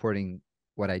base supporting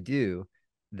what I do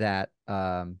that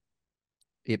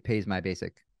it pays my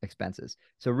basic expenses.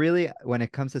 So really, when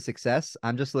it comes to success,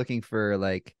 I'm just looking for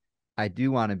like, I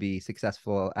do want to be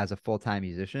successful as a full-time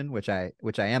musician, which I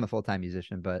am a full-time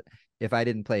musician, but if I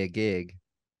didn't play a gig,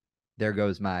 there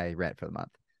goes my rent for the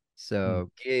month. So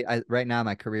right now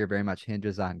my career very much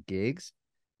hinges on gigs,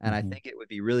 and I think it would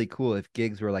be really cool if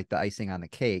gigs were like the icing on the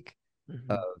cake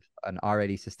of an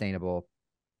already sustainable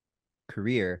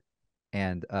career.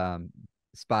 And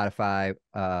Spotify,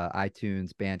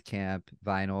 iTunes, Bandcamp,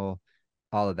 vinyl,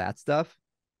 all of that stuff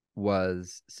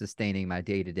was sustaining my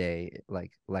day-to-day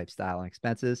like lifestyle and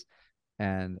expenses.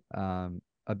 And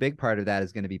a big part of that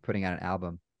is going to be putting out an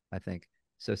album, I think.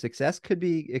 So success could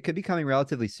be coming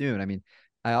relatively soon. I mean,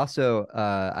 I also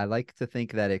I like to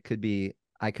think that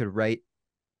I could write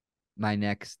my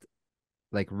next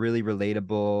like really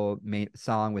relatable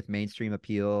song with mainstream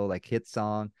appeal, like hit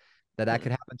song, that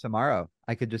could happen tomorrow.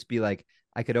 I could just be like,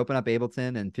 I could open up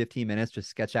Ableton and 15 minutes just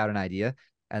sketch out an idea,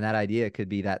 and that idea could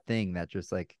be that thing that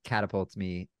just like catapults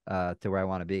me to where I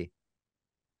want to be.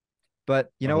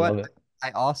 But you know what?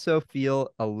 I also feel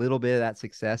a little bit of that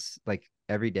success like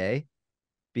every day,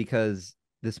 because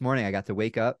this morning I got to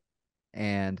wake up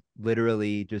and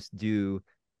literally just do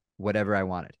whatever I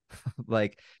wanted.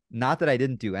 Like, not that I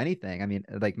didn't do anything. I mean,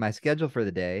 like my schedule for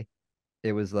the day,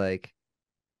 it was like,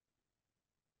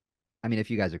 I mean, if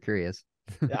you guys are curious.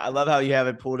 Yeah, I love how you have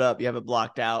it pulled up. You have it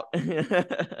blocked out.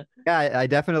 Yeah, I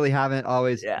definitely haven't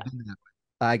always Yeah. been that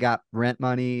way. I got rent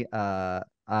money. I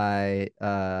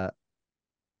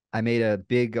made a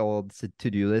big old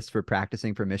to-do list for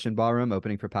practicing for Mission Ballroom,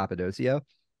 opening for Papadocio.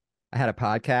 I had a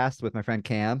podcast with my friend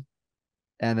Cam.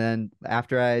 And then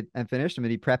after I'm finished, I'm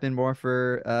going to be prepping more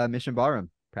for Mission Ballroom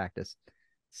practice.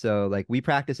 So like we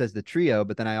practice as the trio,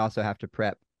 but then I also have to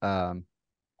prep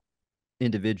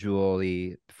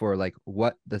individually for like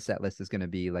what the set list is going to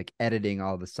be, like editing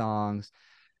all the songs,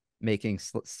 making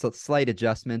slight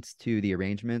adjustments to the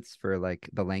arrangements for like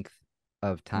the length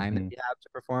of time that we have to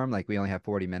perform. Like we only have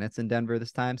 40 minutes in Denver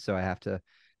this time, so I have to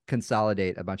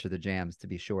consolidate a bunch of the jams to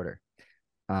be shorter.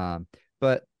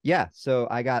 But yeah, so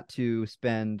I got to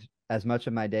spend as much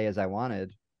of my day as I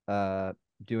wanted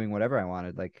doing whatever I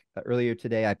wanted. Like earlier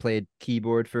today I played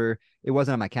keyboard it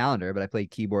wasn't on my calendar, but I played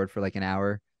keyboard for like an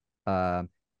hour.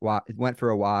 Went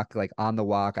for a walk. Like on the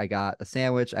walk I got a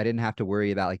sandwich. I didn't have to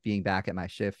worry about like being back at my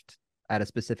shift at a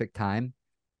specific time.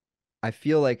 I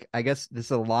feel like, I guess this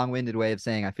is a long-winded way of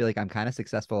saying I feel like I'm kind of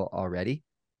successful already,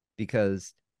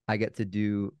 because I get to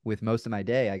do, with most of my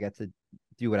day, I get to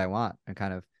do what I want and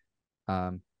kind of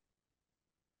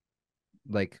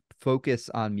like focus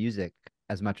on music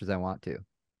as much as I want to,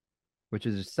 which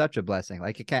is such a blessing.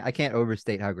 Like I can't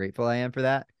overstate how grateful I am for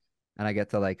that. And I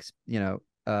get to like,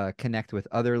 connect with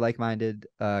other like-minded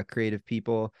creative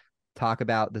people, talk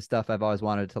about the stuff I've always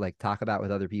wanted to like talk about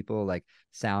with other people, like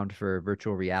sound for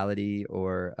virtual reality,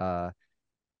 or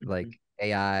like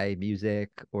AI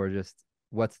music, or just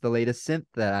what's the latest synth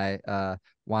that I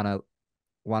want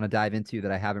to dive into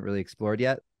that I haven't really explored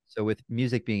yet. So with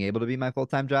music being able to be my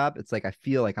full-time job, it's like I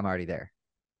feel like I'm already there.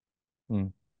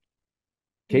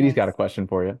 Katie's got a question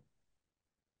for you.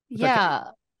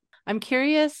 Yeah. I'm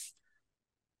curious,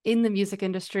 in the music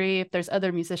industry, if there's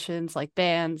other musicians like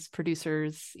bands,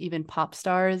 producers, even pop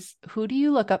stars, who do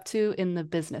you look up to in the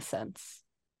business sense?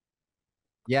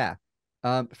 Yeah.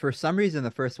 For some reason,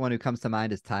 the first one who comes to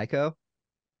mind is Tycho.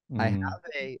 I have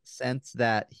a sense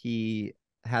that he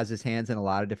has his hands in a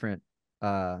lot of different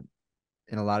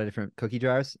cookie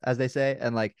jars, as they say.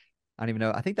 And like, I don't even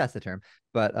know, I think that's the term,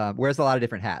 but wears a lot of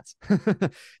different hats.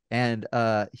 And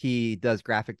he does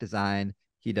graphic design.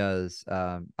 He does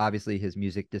obviously his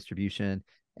music distribution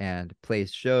and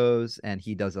plays shows, and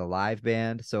he does a live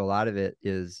band. So a lot of it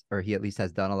is, or he at least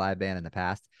has done a live band in the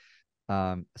past.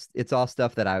 It's all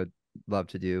stuff that I would love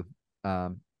to do,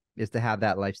 is to have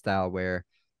that lifestyle where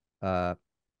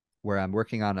I'm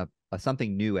working on a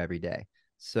something new every day.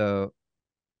 So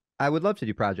I would love to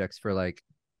do projects for like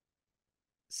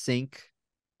Sync,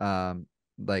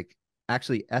 like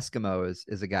actually Eskimo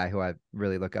is a guy who I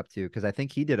really look up to, because I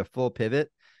think he did a full pivot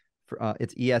for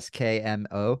it's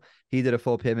ESKMO. He did a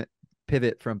full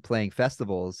pivot from playing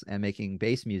festivals and making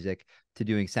bass music to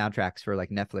doing soundtracks for like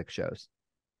Netflix shows.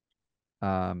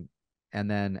 And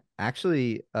then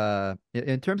actually,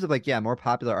 in terms of like, yeah, more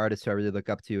popular artists who I really look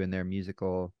up to in their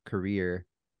musical career,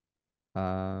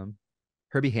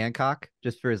 Herbie Hancock,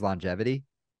 just for his longevity.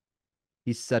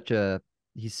 He's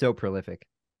so prolific.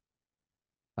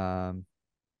 Flying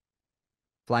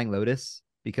Lotus,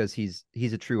 because he's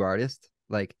a true artist.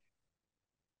 Like,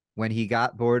 when he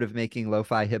got bored of making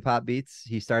lo-fi hip hop beats,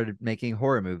 he started making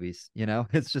horror movies.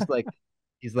 It's just like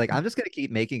he's like, I'm just gonna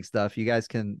keep making stuff. You guys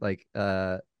can like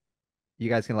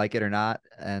it or not.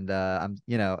 And I'm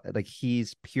like,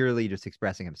 he's purely just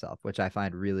expressing himself, which I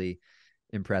find really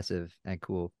impressive and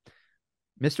cool.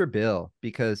 Mr. Bill,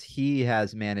 because he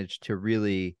has managed to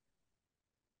really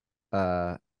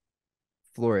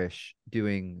flourish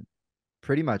doing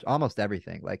pretty much almost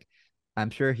everything. Like, I'm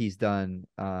sure he's done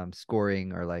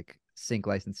scoring or like sync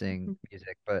licensing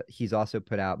music, but he's also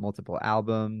put out multiple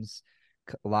albums,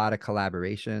 a lot of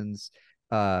collaborations.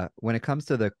 When it comes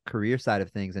to the career side of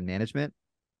things and management,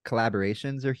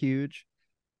 collaborations are huge.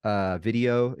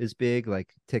 Video is big,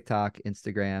 like TikTok,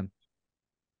 Instagram.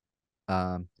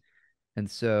 And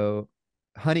so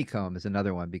Honeycomb is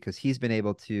another one, because he's been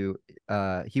able to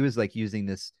he was like using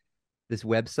this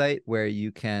website where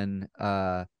you can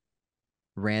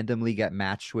randomly get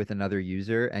matched with another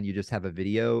user and you just have a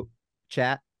video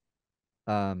chat.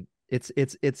 It's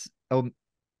I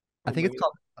think it's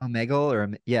called Omegle,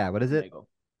 or yeah, what is it?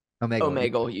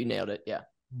 Omegle, you nailed it. Yeah.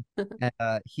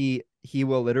 And he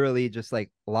will literally just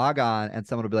like log on, and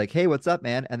someone will be like, "Hey, what's up,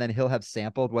 man?" And then he'll have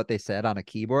sampled what they said on a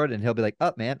keyboard, and he'll be like,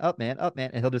 "Up, man, up, man, up,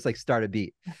 man," and he'll just like start a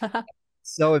beat.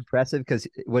 So impressive, because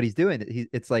what he's doing,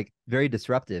 it's like very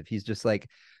disruptive. He's just like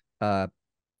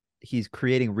he's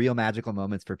creating real magical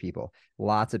moments for people.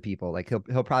 Lots of people. Like,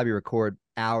 he'll probably record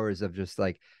hours of just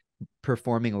like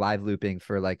performing live looping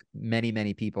for like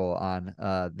many people on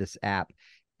this app,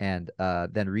 and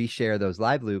then reshare those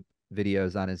live loop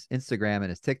videos on his Instagram and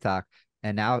his TikTok.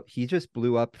 And now he just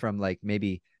blew up from like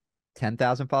maybe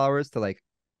 10,000 followers to like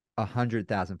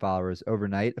 100,000 followers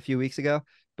overnight a few weeks ago.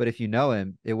 But if you know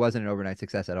him, it wasn't an overnight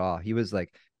success at all. He was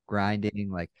like grinding.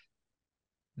 Like,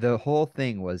 the whole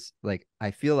thing was like,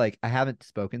 I feel like, I haven't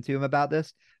spoken to him about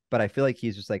this, but I feel like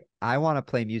he's just like, I want to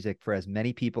play music for as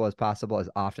many people as possible, as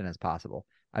often as possible.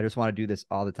 I just want to do this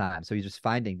all the time. So he's just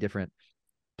finding different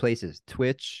places: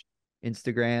 Twitch,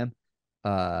 Instagram,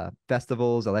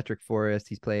 festivals, Electric Forest,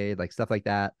 he's played, like stuff like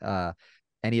that.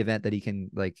 Any event that he can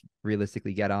like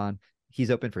realistically get on.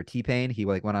 He's open for T-Pain. He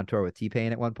like went on tour with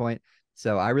T-Pain at one point.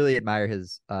 So I really admire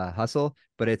his hustle,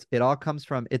 but it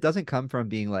doesn't come from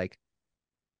being like,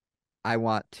 I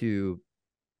want to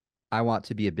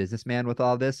be a businessman with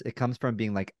all this. It comes from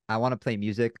being like, I want to play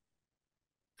music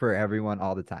for everyone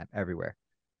all the time, everywhere.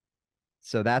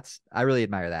 So I really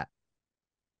admire that.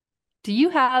 Do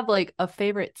you have like a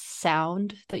favorite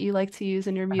sound that you like to use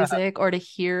in your music or to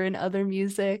hear in other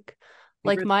music?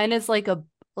 Like, mine is like a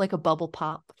bubble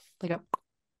pop, like a.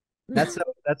 That's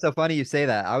so funny you say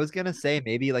that. I was gonna say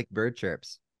maybe like bird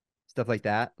chirps, stuff like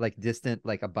that, like distant,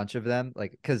 like a bunch of them,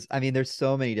 like, because I mean, there's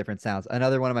so many different sounds.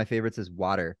 Another one of my favorites is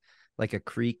water, like a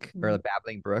creek or a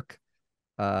babbling brook.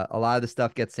 A lot of the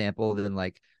stuff gets sampled and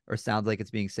like, or sounds like it's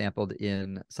being sampled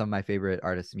in some of my favorite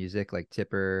artists' music, like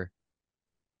Tipper,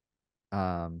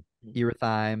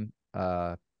 Erythyme,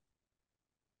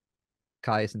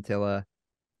 Kaya Scintilla,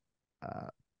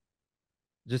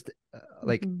 just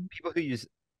like people who use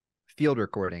field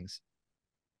recordings.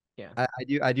 Yeah,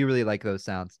 I do really like those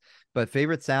sounds. But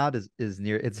favorite sound is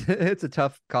near, it's it's a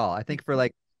tough call. I think for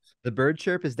like the bird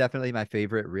chirp is definitely my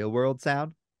favorite real world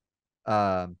sound.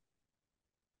 And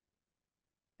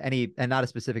not a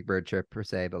specific bird chirp per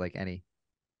se, but like any,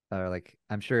 or like,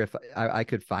 I'm sure if I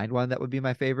could find one that would be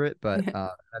my favorite, but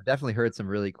I've definitely heard some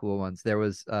really cool ones. There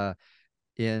was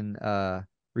in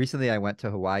recently I went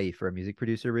to Hawaii for a music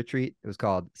producer retreat. It was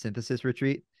called Synthesis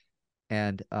Retreat,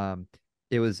 and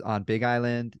it was on Big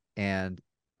Island, and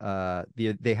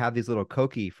they have these little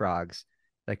koki frogs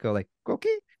that go like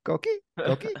koki koki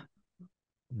koki.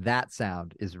 That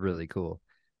sound is really cool.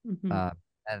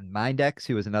 And Mindex,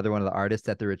 who was another one of the artists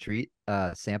at the retreat,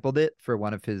 sampled it for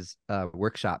one of his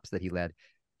workshops that he led.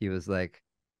 He was like,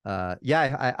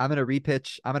 yeah, I'm gonna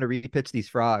repitch these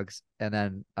frogs. And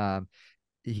then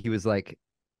he was like,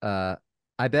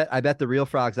 I bet the real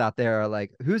frogs out there are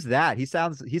like, who's that? He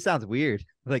sounds weird,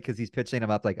 like, because he's pitching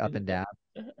them up like up and down.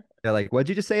 They're like, "What'd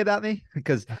you just say about me?"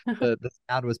 Because the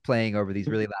sound was playing over these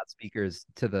really loud speakers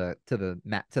to the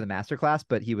master class,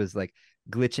 but he was like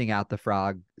glitching out the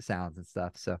frog sounds and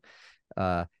stuff. So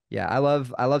yeah, I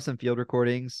love some field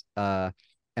recordings. And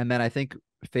then I think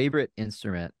favorite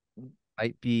instrument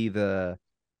might be the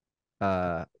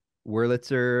uh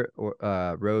Wurlitzer or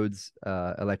Rhodes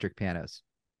electric pianos.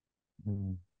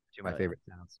 Two of my Oh, yeah. favorite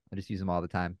sounds. I just use them all the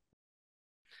time.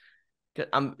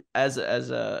 I'm as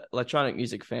a electronic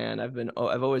music fan,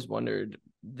 I've always wondered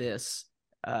this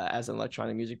as an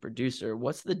electronic music producer,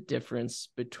 what's the difference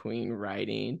between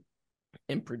writing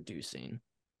and producing?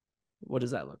 What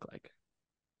does that look like?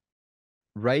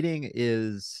 Writing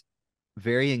is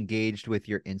very engaged with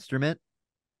your instrument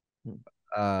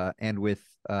Hmm. and with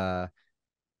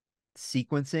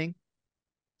sequencing.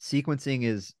 Sequencing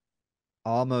is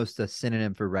almost a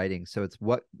synonym for writing. So it's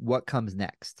what comes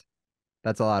next.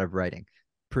 That's a lot of writing.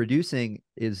 Producing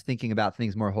is thinking about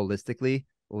things more holistically,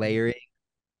 layering.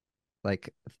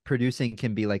 Like producing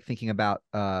can be like thinking about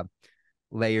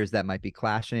layers that might be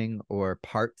clashing or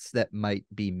parts that might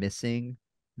be missing.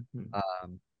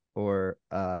 Mhm. Or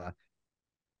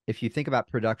if you think about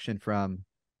production from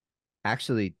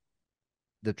actually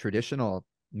the traditional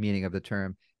meaning of the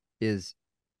term is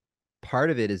part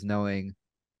of it is knowing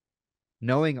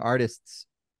artists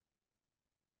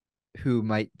who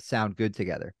might sound good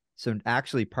together. So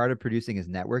actually part of producing is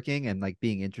networking and like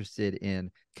being interested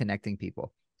in connecting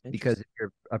people. Because if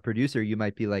you're a producer, you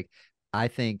might be like, I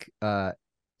think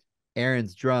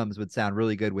Aaron's drums would sound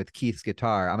really good with Keith's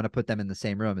guitar. I'm going to put them in the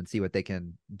same room and see what they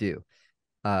can do.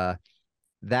 Uh,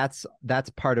 that's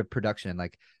part of production.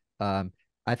 Like,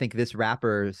 I think this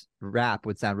rapper's rap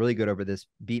would sound really good over this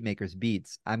beat maker's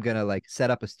beats. I'm gonna like set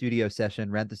up a studio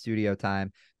session, rent the studio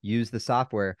time, use the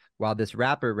software while this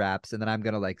rapper raps, and then I'm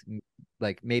gonna like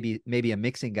maybe a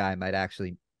mixing guy might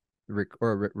actually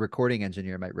recording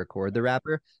engineer might record the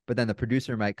rapper, but then the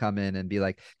producer might come in and be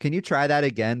like, "Can you try that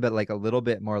again, but like a little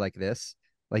bit more like this?"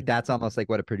 Like that's almost like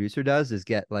what a producer does is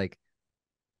get like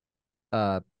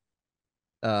uh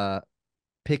uh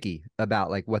picky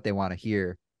about like what they want to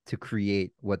hear to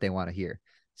create what they want to hear.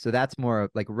 So that's more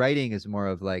of like writing is more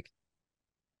of like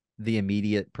the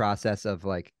immediate process of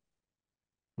like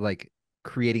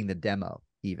creating the demo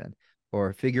even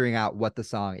or figuring out what the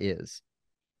song is.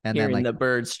 And then Hearing like the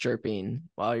birds chirping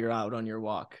while you're out on your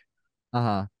walk,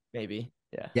 uh-huh. maybe.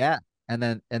 Yeah. Yeah. And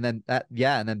then that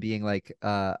yeah, and then being like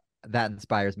that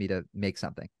inspires me to make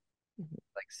something. Mhm.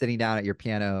 Like sitting down at your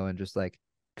piano and just like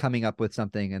coming up with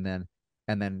something and then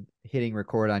hitting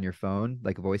record on your phone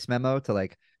like voice memo to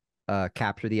like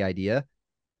capture the idea.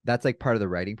 That's like part of the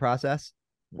writing process,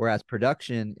 whereas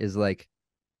production is like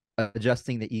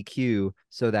adjusting the EQ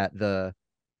so that the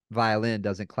violin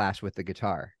doesn't clash with the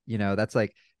guitar. That's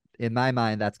like in my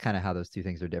mind that's kind of how those two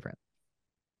things are different.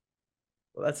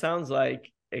 Well, that sounds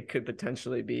like it could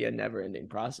potentially be a never-ending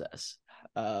process.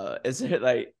 Is it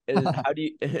like how do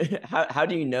you how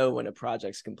do you know when a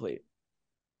project's complete?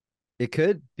 It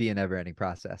could be a never-ending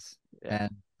process. Yeah.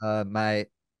 And my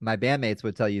bandmates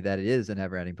would tell you that it is a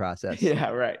never-ending process. Yeah,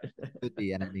 right. Could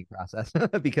be an ending process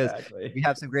because Exactly. we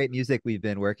have some great music we've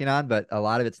been working on, but a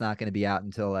lot of it's not going to be out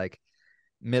until like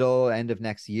middle end of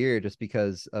next year, just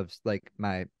because of like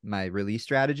my release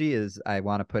strategy is I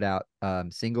want to put out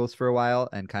singles for a while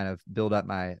and kind of build up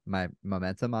my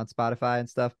momentum on Spotify and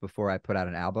stuff before I put out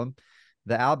an album.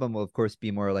 The album will of course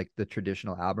be more like the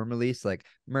traditional album release, like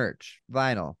merch,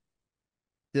 vinyl,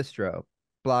 distro,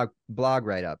 blog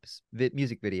write-ups,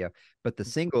 music video, but the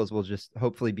singles will just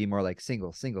hopefully be more like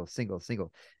single, single, single,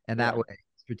 single. And that Yeah. way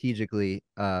strategically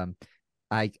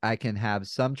I can have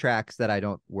some tracks that I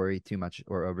don't worry too much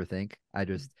or overthink. I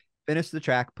just finish the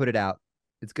track, put it out.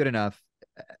 It's good enough.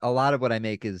 A lot of what I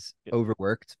make is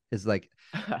overworked. Is like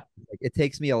it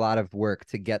takes me a lot of work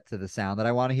to get to the sound that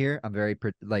I want to hear. I'm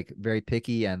very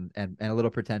picky and a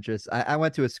little pretentious. I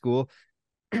went to a school,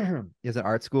 is an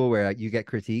art school where you get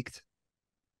critiqued.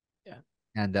 Yeah.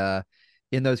 And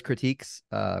in those critiques,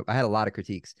 I had a lot of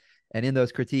critiques. And in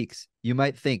those critiques, you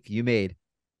might think you made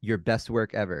your best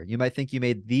work ever. You might think you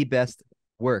made the best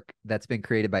work that's been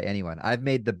created by anyone. I've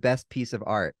made the best piece of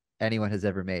art anyone has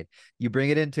ever made. You bring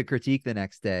it into critique the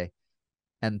next day,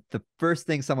 and the first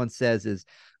thing someone says is,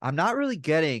 I'm not really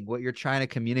getting what you're trying to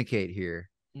communicate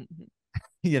here. Mhm.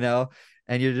 you know?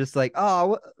 And you're just like,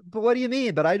 oh, but what do you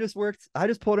mean? But I just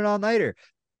pulled an all-nighter.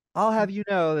 I'll have you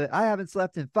know that I haven't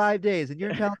slept in 5 days, and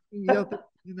you're telling me you don't think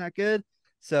I'm that good.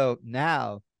 So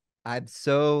now I'm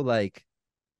so like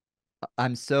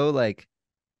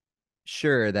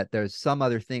sure that there's some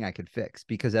other thing I could fix,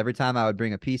 because every time I would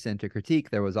bring a piece into critique,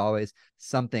 there was always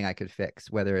something I could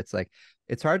fix. Whether it's like,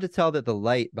 it's hard to tell that the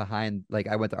light behind, like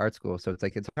I went to art school, so it's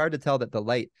like it's hard to tell that the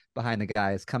light behind the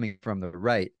guy is coming from the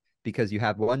right, because you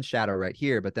have one shadow right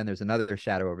here, but then there's another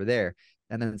shadow over there.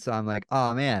 And then so I'm like,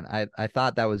 oh man, I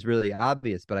thought that was really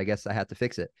obvious, but I guess I had to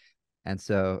fix it. And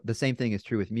so the same thing is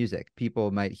true with music.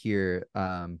 People might hear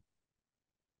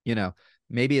you know,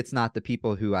 maybe it's not the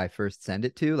people who I first send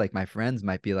it to. Like my friends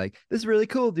might be like, this is really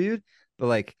cool, dude. But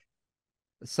like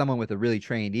someone with a really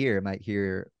trained ear might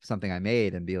hear something I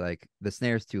made and be like, the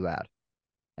snare's too loud.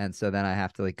 And so then I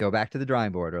have to like go back to the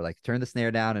drawing board or like turn the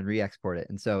snare down and re-export it.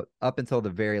 And so up until the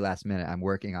very last minute, I'm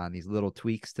working on these little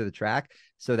tweaks to the track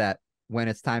so that when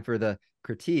it's time for the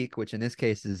critique, which in this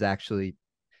case is actually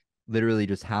literally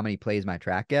just how many plays my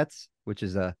track gets, which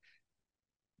is a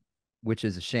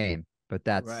shame, but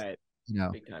that's Right. you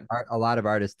know, Big time. a lot of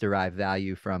artists derive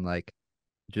value from like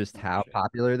just how Sure.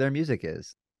 popular their music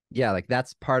is. Yeah, like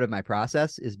that's part of my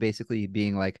process, is basically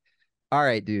being like, all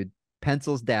right, dude,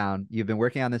 pencils down. You've been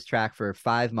working on this track for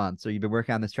 5 months, or you've been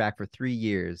working on this track for 3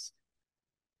 years.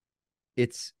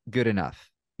 It's good enough.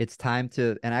 It's time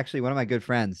to, and actually one of my good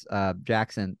friends,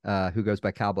 Jackson, who goes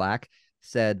by Cal Black,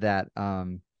 said that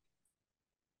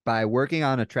by working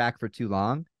on a track for too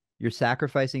long, you're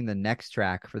sacrificing the next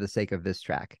track for the sake of this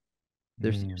track.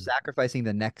 You're sacrificing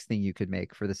the next thing you could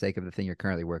make for the sake of the thing you're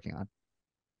currently working on.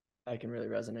 I can really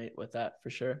resonate with that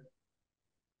for sure.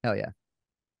 Hell yeah.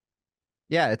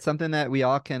 Yeah, it's something that we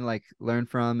all can like learn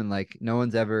from, and like no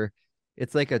one's ever,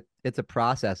 it's like it's a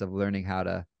process of learning how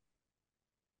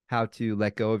to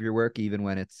let go of your work, even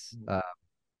when it's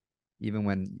even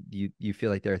when you feel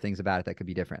like there are things about it that could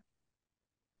be different.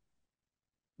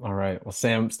 All right. Well,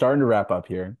 Sam, starting to wrap up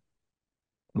here.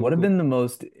 What have Cool. been the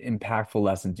most impactful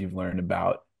lessons you've learned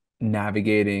about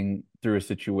navigating through a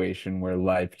situation where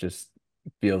life just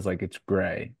feels like it's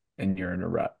gray and you're in a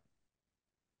rut?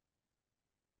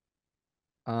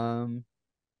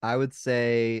 I would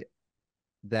say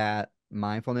that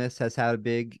mindfulness has had a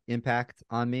big impact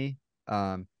on me.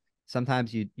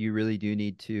 Sometimes you really do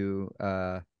need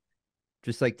to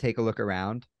just like take a look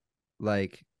around,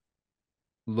 like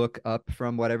look up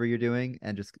from whatever you're doing,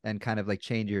 and just and kind of like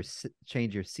change your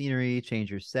scenery,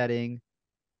 change your setting,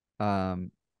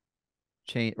 um,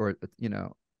 change, or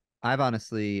I've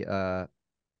honestly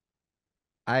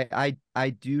I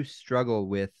do struggle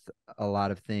with a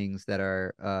lot of things that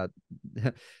are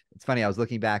it's funny, I was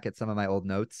looking back at some of my old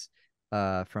notes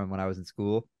from when I was in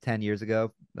school 10 years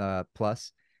ago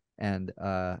plus, and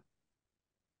I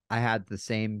had the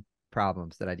same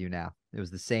problems that I do now. It was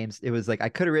the same. It was like I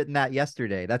could have written that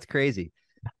yesterday. That's crazy.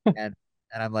 And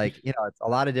I'm like, it's a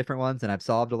lot of different ones, and I've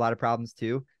solved a lot of problems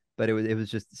too. But it was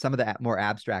just some of the more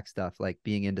abstract stuff, like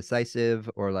being indecisive,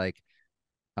 or like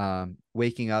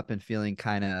waking up and feeling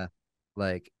kind of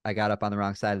like I got up on the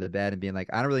wrong side of the bed and being like,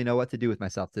 I don't really know what to do with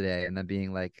myself today, and then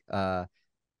being like and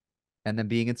then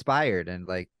being inspired and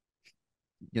like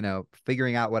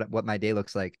figuring out what my day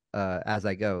looks like as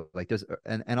I go. Like there's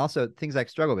and also things I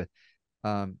struggle with,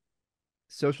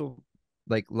 social,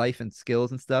 like life and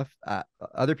skills and stuff.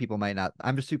 Other people might not.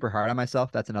 I'm just super hard on myself.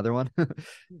 That's another one.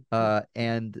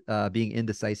 And being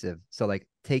indecisive. So like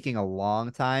taking a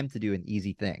long time to do an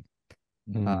easy thing,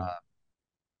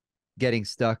 getting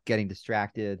stuck, getting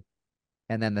distracted,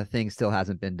 and then the thing still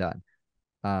hasn't been done.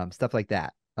 Stuff like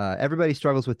that. Everybody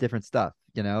struggles with different stuff.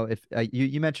 If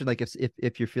you mentioned like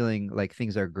if you're feeling like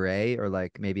things are gray, or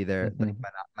like maybe they're like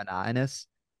monotonous.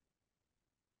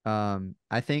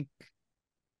 I think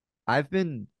I've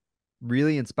been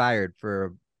really inspired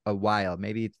for a while,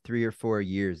 maybe 3 or 4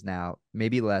 years now,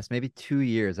 maybe less, maybe 2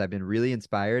 years. I've been really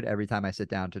inspired every time I sit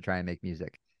down to try and make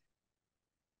music.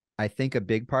 I think a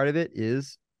big part of it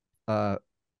is uh,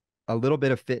 a little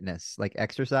bit of fitness, like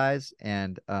exercise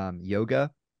and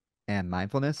yoga and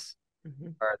mindfulness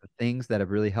are the things that have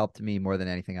really helped me more than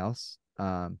anything else.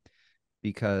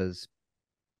 Because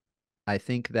I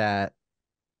think that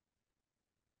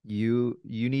you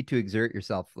need to exert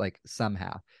yourself like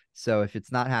somehow. So if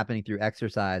it's not happening through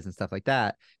exercise and stuff like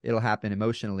that, it'll happen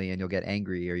emotionally, and you'll get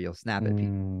angry or you'll snap at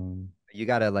people. You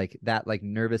gotta like that, like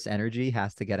nervous energy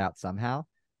has to get out somehow.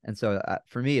 And so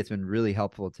for me, it's been really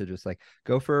helpful to just like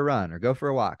go for a run or go for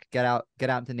a walk, get out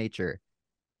into nature.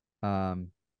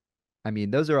 I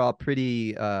mean, those are all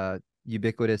pretty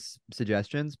ubiquitous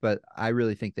suggestions, but I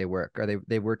really think they work, or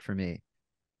they've worked for me.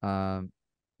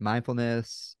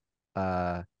 Mindfulness,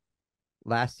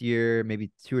 last year,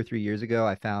 maybe 2 or 3 years ago,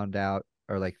 I found out,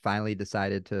 or like finally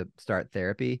decided to start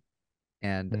therapy,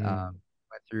 and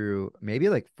went through maybe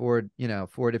like four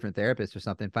different therapists or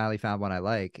something. Finally found one I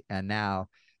like, and now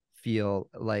feel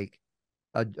like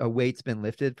a weight's been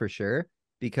lifted for sure,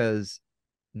 because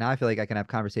now I feel like I can have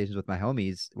conversations with my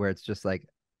homies where it's just like,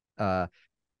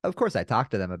 of course I talk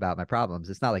to them about my problems.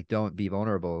 It's not like don't be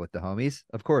vulnerable with the homies.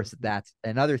 Of course, that's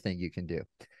another thing you can do.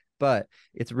 But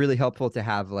it's really helpful to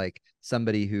have like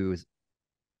somebody who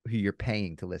you're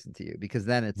paying to listen to you, because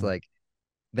then it's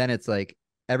like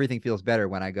everything feels better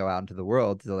when I go out into the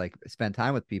world to like spend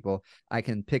time with people. I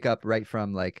can pick up right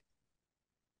from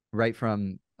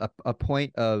a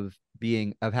point of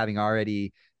having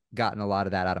already gotten a lot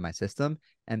of that out of my system,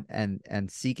 and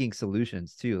seeking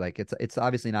solutions too. Like it's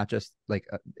obviously not just like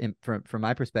from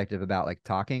my perspective about like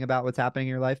talking about what's happening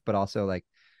in your life, but also like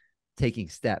taking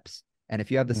steps. And if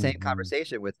you have the same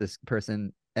conversation with this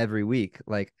person every week,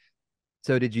 like,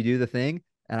 so did you do the thing?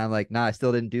 And I'm like, nah, I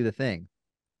still didn't do the thing.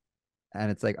 And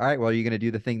it's like, all right, well, are you going to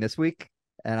do the thing this week?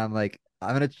 And I'm like,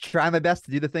 I'm going to try my best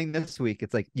to do the thing this week.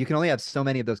 It's like, you can only have so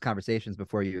many of those conversations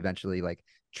before you eventually like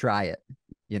try it,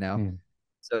 you know?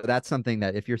 So that's something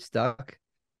that if you're stuck,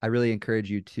 I really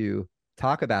encourage you to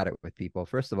talk about it with people,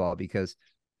 first of all, because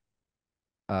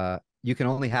you can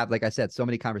only have, like I said, so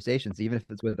many conversations, even if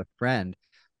it's with a friend,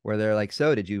 where they're like,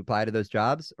 so did you apply to those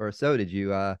jobs? Or so did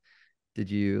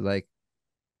you like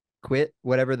quit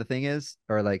whatever the thing is?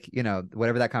 Or like, you know,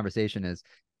 whatever that conversation is.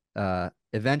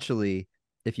 Eventually,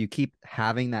 if you keep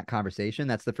having that conversation,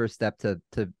 that's the first step to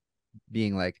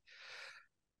being like,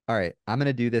 all right, I'm going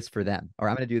to do this for them, or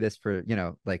I'm going to do this for, you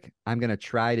know, like, I'm going to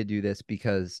try to do this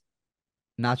because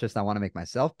not just I want to make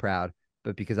myself proud,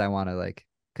 but because I want to like,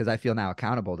 because I feel now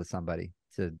accountable to somebody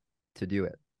to do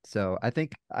it. So I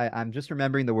think I'm just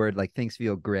remembering the word like things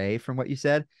feel gray from what you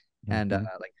said, and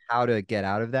like how to get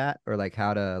out of that, or like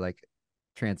how to like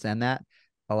transcend that.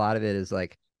 A lot of it is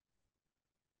like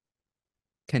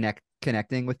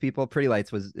connecting with people. Pretty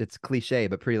Lights it's cliche,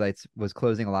 but Pretty Lights was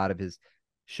closing a lot of his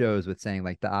shows with saying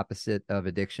like the opposite of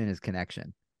addiction is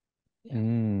connection.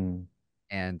 And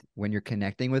when you're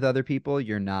connecting with other people,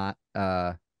 you're not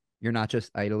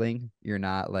just idling. You're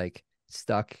not like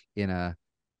stuck in a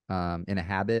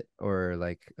habit or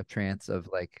like a trance of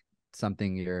like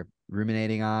something you're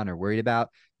ruminating on or worried about.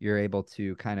 You're able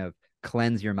to kind of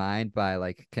cleanse your mind by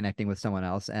like connecting with someone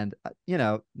else, and you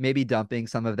know, maybe dumping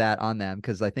some of that on them,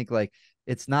 because I think like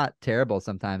it's not terrible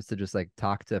sometimes to just like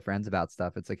talk to friends about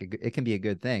stuff. It's like it can be a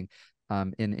good thing,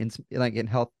 in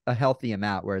a healthy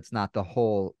amount, where it's not the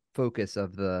whole focus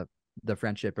of the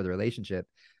friendship or the relationship,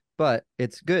 but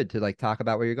it's good to like talk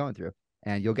about what you're going through,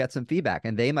 and you'll get some feedback,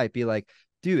 and they might be like,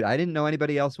 dude, I didn't know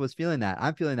anybody else was feeling that.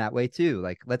 I'm feeling that way too.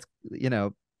 Like, let's, you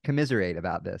know, commiserate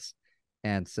about this.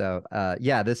 And so,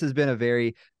 yeah, this has been a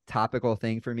very topical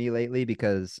thing for me lately,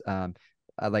 because,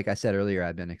 like I said earlier,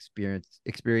 I've been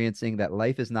experiencing that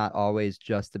life is not always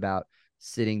just about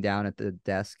sitting down at the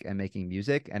desk and making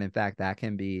music. And in fact, that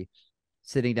can be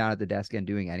sitting down at the desk and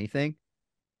doing anything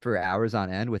for hours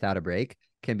on end without a break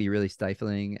can be really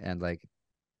stifling and like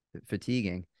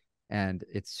fatiguing. And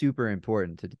it's super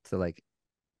important to like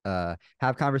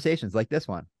have conversations like this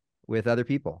one with other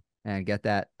people and get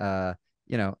that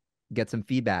you know, get some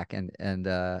feedback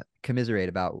and commiserate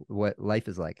about what life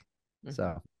is like.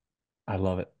 So I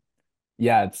love it.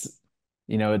 Yeah, it's,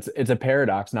 you know, it's a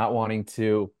paradox, not wanting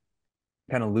to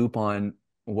kind of loop on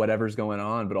whatever's going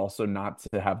on, but also not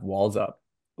to have walls up.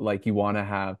 Like, you want to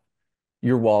have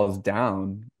your walls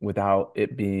down without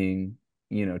it being,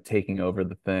 you know, taking over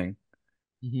the thing.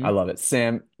 I love it.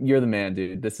 Sam, you're the man,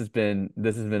 dude. This has been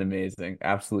amazing.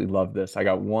 Absolutely love this. I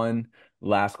got one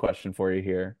last question for you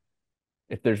here.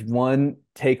 If there's one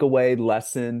takeaway,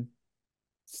 lesson,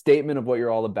 statement of what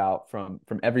you're all about from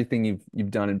everything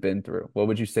you've done and been through, what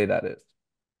would you say that is?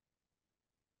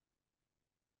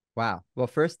 Wow. Well,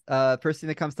 first thing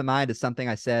that comes to mind is something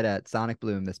I said at Sonic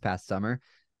Bloom this past summer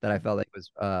that I felt like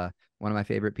was one of my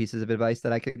favorite pieces of advice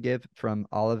that I could give from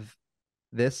all of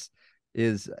this,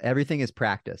 is everything is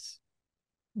practice.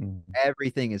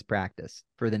 Everything is practice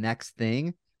for the next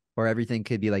thing, or everything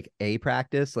could be like a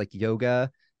practice, like yoga,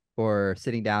 or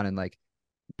sitting down and like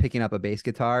picking up a bass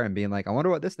guitar and being like, I wonder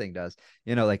what this thing does.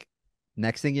 You know, like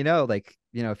next thing you know, like,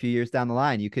 you know, a few years down the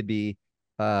line, you could be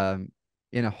in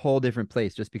a whole different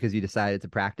place just because you decided to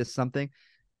practice something,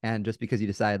 and just because you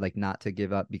decided like not to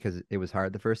give up because it was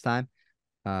hard the first time.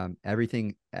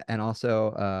 Everything, and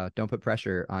also don't put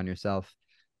pressure on yourself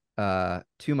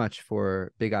too much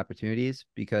for big opportunities,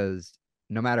 because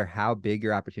no matter how big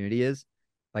your opportunity is,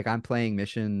 like I'm playing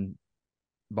Mission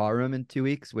Ballroom in 2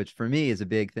 weeks, which for me is a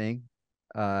big thing.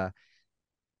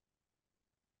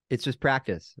 It's just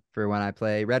practice for when I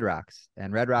play Red Rocks,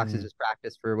 and Red Rocks is just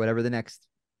practice for whatever the next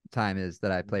time is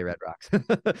that I play Red Rocks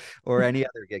or any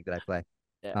other gig that I play.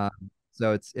 Yeah.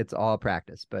 So it's all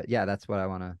practice. But yeah, that's what I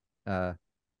want to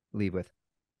leave with.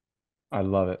 I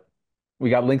love it. We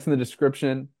got links in the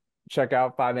description. Check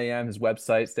out 5 a.m., his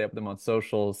website, stay up with him on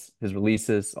socials, his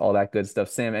releases, all that good stuff.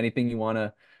 Sam, anything you want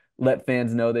to let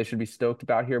fans know they should be stoked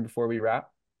about here before we wrap?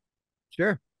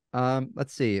 Sure.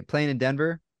 Let's see. Playing in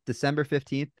Denver, December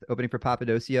 15th, opening for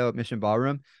Papadosio at Mission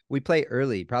Ballroom. We play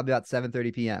early, probably about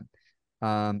 7:30 p.m.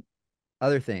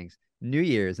 Other things. New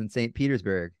Year's in St.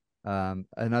 Petersburg.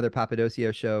 Another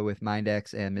Papadosio show with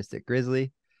Mindex and Mystic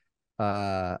Grizzly.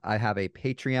 I have a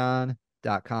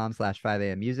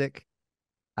patreon.com/5am music.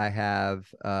 I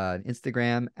have an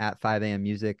Instagram at 5am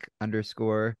music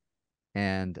 _.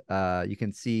 And you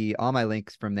can see all my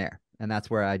links from there. And that's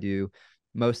where I do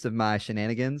most of my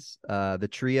shenanigans. The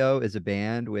Trio is a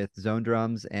band with Zone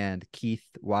Drums and Keith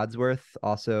Wadsworth,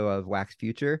 also of Wax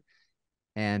Future.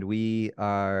 And we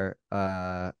are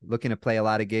looking to play a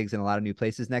lot of gigs in a lot of new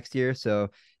places next year. So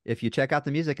if you check out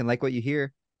the music and like what you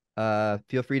hear,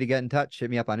 feel free to get in touch. Hit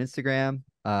me up on Instagram.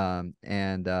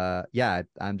 Yeah,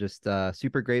 I'm just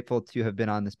super grateful to have been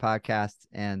on this podcast.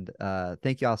 And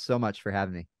thank you all so much for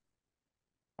having me.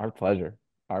 Our pleasure.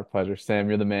 Our pleasure. Sam,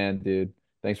 you're the man, dude.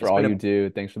 Thanks for all you do.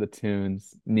 Thanks for the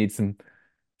tunes. Need some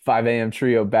 5 a.m.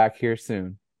 Trio back here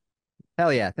soon.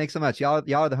 Hell yeah. Thanks so much. Y'all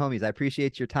are the homies. I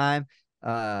appreciate your time.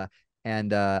 I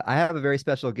have a very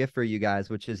special gift for you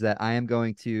guys, which is that I am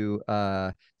going to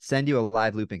send you a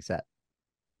live looping set.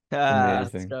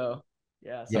 Amazing. Let's go.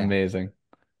 Yes. Yeah. Amazing.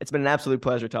 It's been an absolute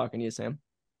pleasure talking to you, Sam.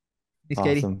 Thanks,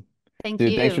 Katie. Awesome. Thank you.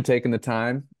 Dude, thanks for taking the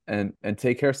time and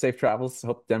take care. Safe travels.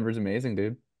 Hope Denver's amazing,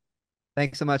 dude.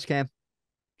 Thanks so much, Cam.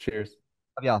 Cheers.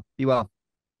 Love y'all. Be well.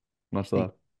 Much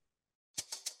love.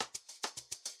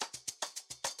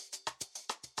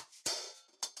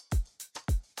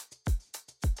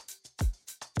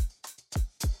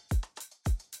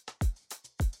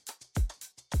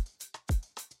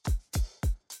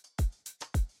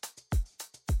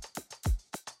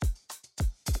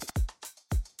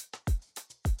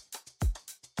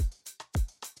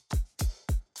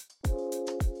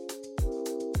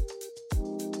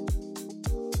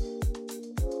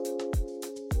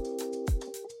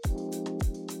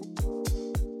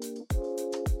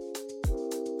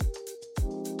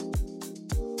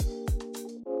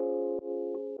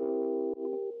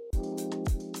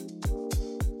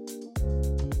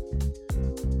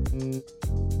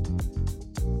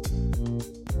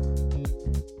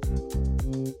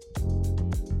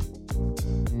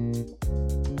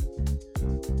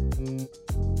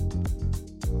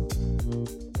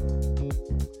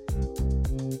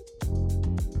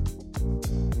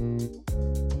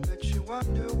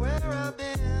 Wonder where I've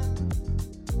been.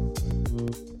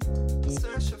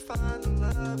 Search to find the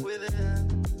love within.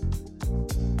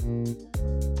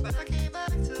 But I came back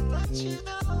to let you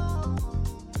know.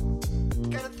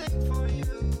 Got a thing for you,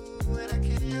 and I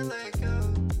can't let go.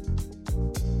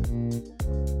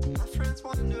 My friends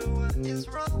wonder what is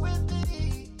wrong with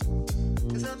me.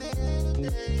 'Cause I'm in a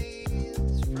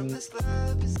daze from this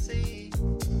love you see.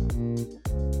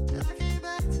 And I came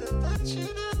back to let you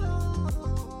know.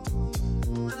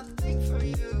 What I think for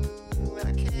you, and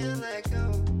I can't let go.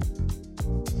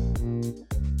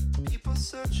 People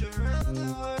search around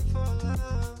the world for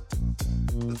love,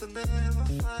 but they'll never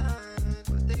find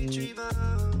what they dream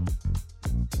of.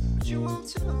 What you want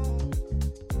to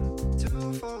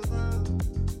do for love?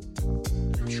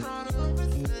 You're trying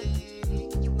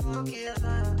everything, you won't get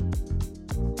love.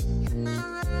 You're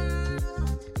not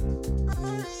wrong,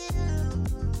 only you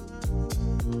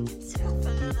can tell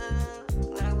for love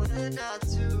what I would not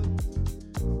do.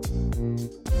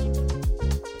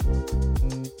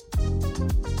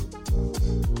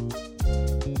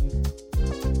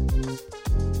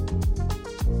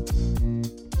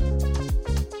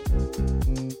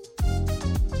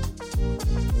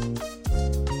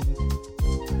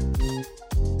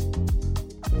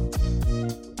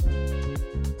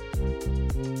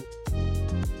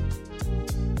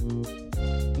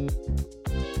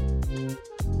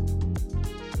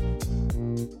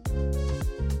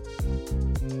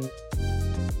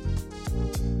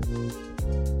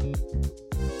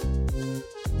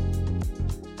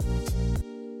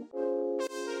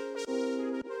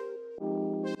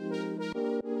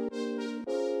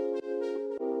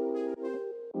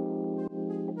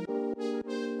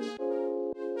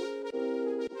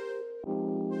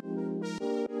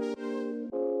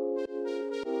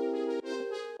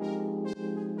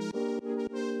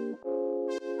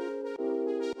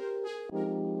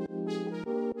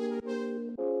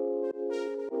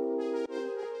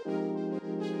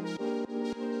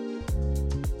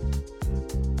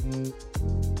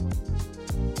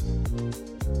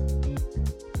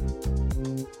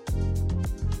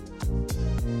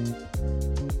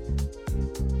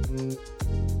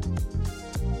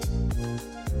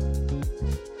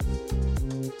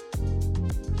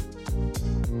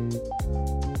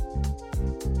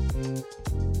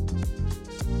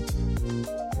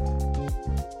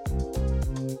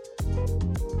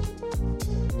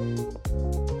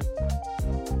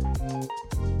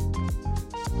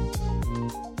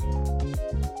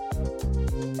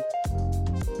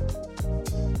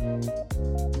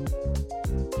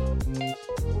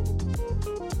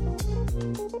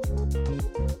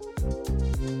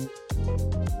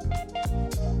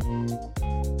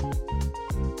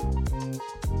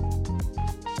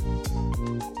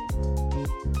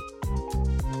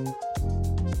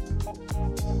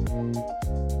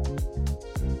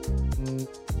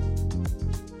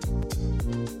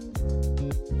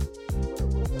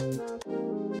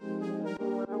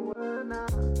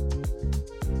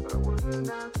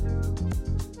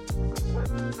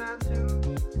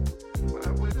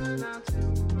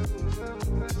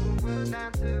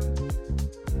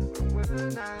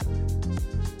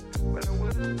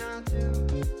 would not do.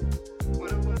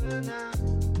 What I would not.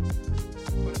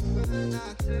 What I would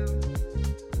not do.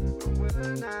 What I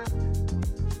would not.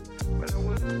 What I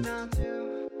would not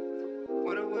do.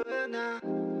 What I would not.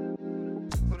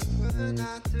 What I would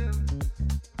not do.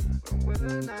 What I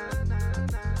would not.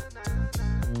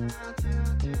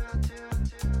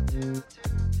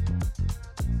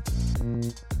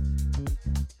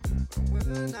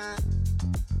 Would not.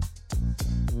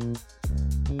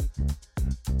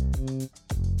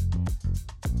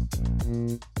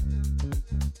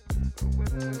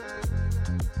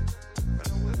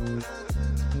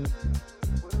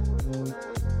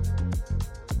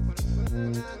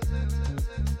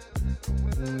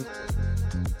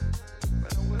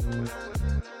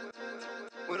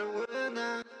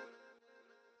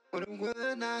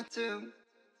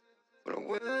 What I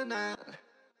would not.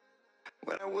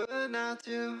 What I would not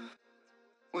do.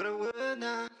 What I would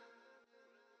not.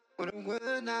 What I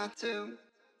would not do.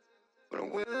 What I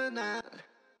would not.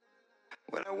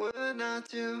 What I would not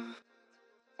do.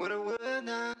 What I would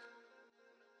not.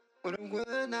 What I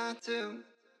would not do.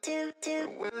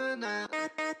 What I would not.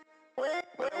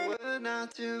 What I would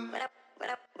not do. What I would not.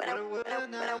 What I would not do. What I would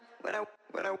not.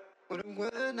 What I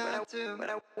would not do.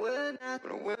 What I would not.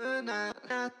 What I would not.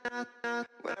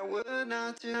 What I would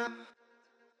not do.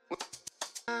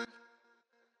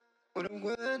 What I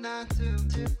would not do.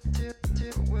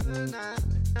 What I would not.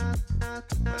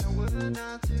 What I would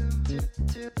not do.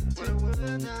 What I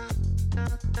would not.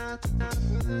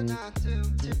 Would not do.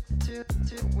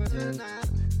 Would not.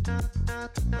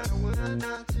 What I would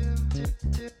not do.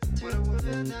 What I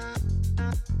would not.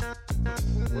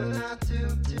 Would not do.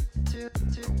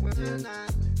 Would not.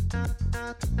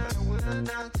 What I would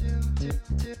not do.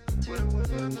 What I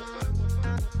would not.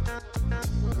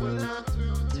 Would not do.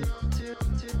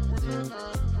 Would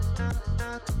not.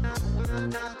 Would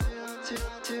not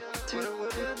do. What I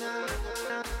would not.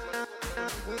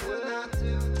 Would not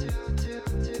do.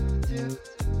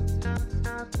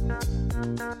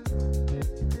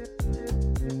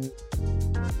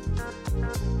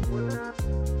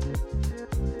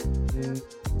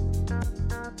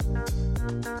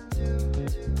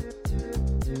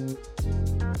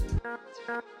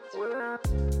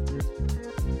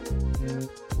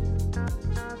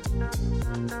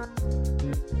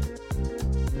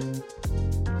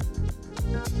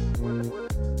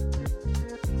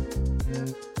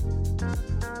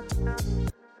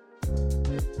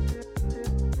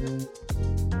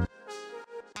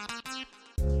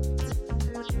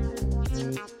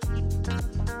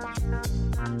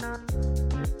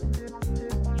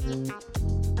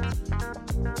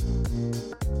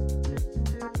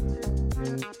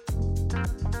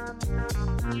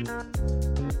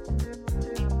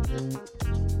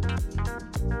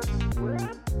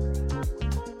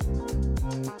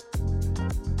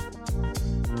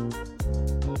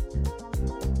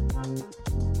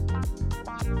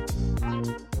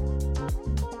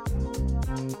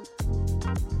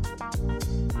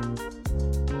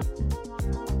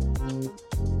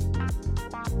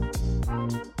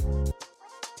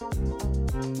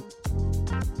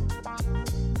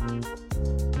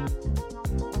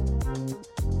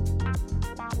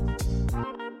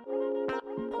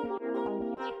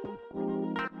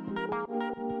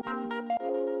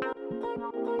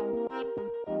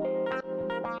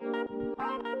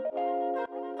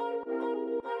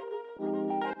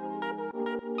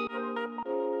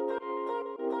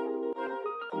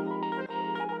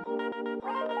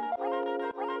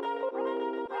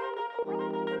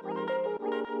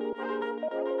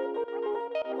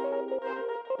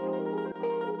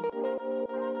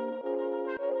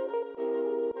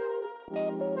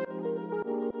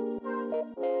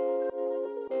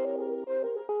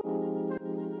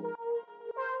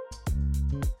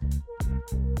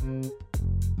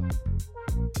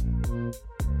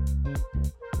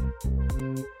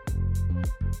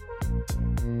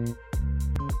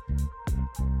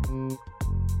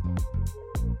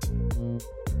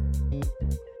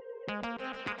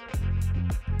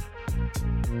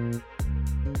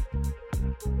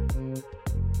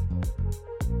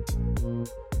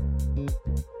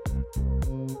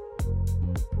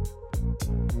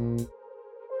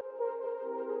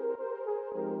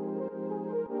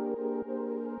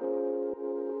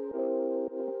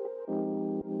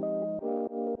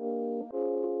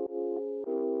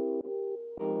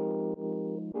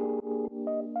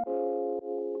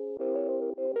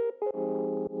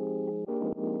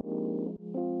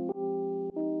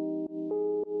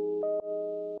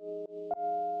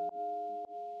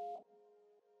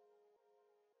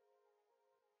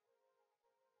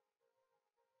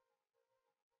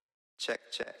 Check,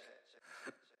 check.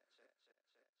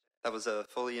 That was a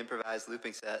fully improvised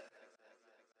looping set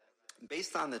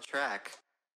based on the track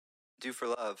Do for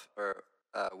Love, or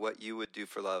What You Would Do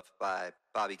for Love by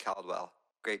Bobby Caldwell.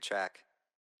 Great track.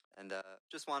 And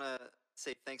just want to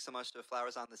say thanks so much to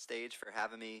Flowers on the Stage for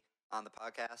having me on the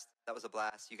podcast. That was a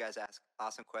blast. You guys asked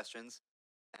awesome questions.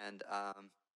 And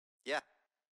yeah,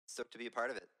 stoked to be a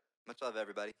part of it. Much love,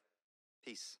 everybody.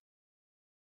 Peace.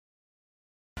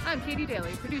 I'm Katie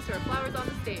Daly, producer of Flowers on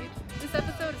the Stage. This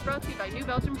episode is brought to you by New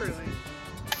Belgium Brewing.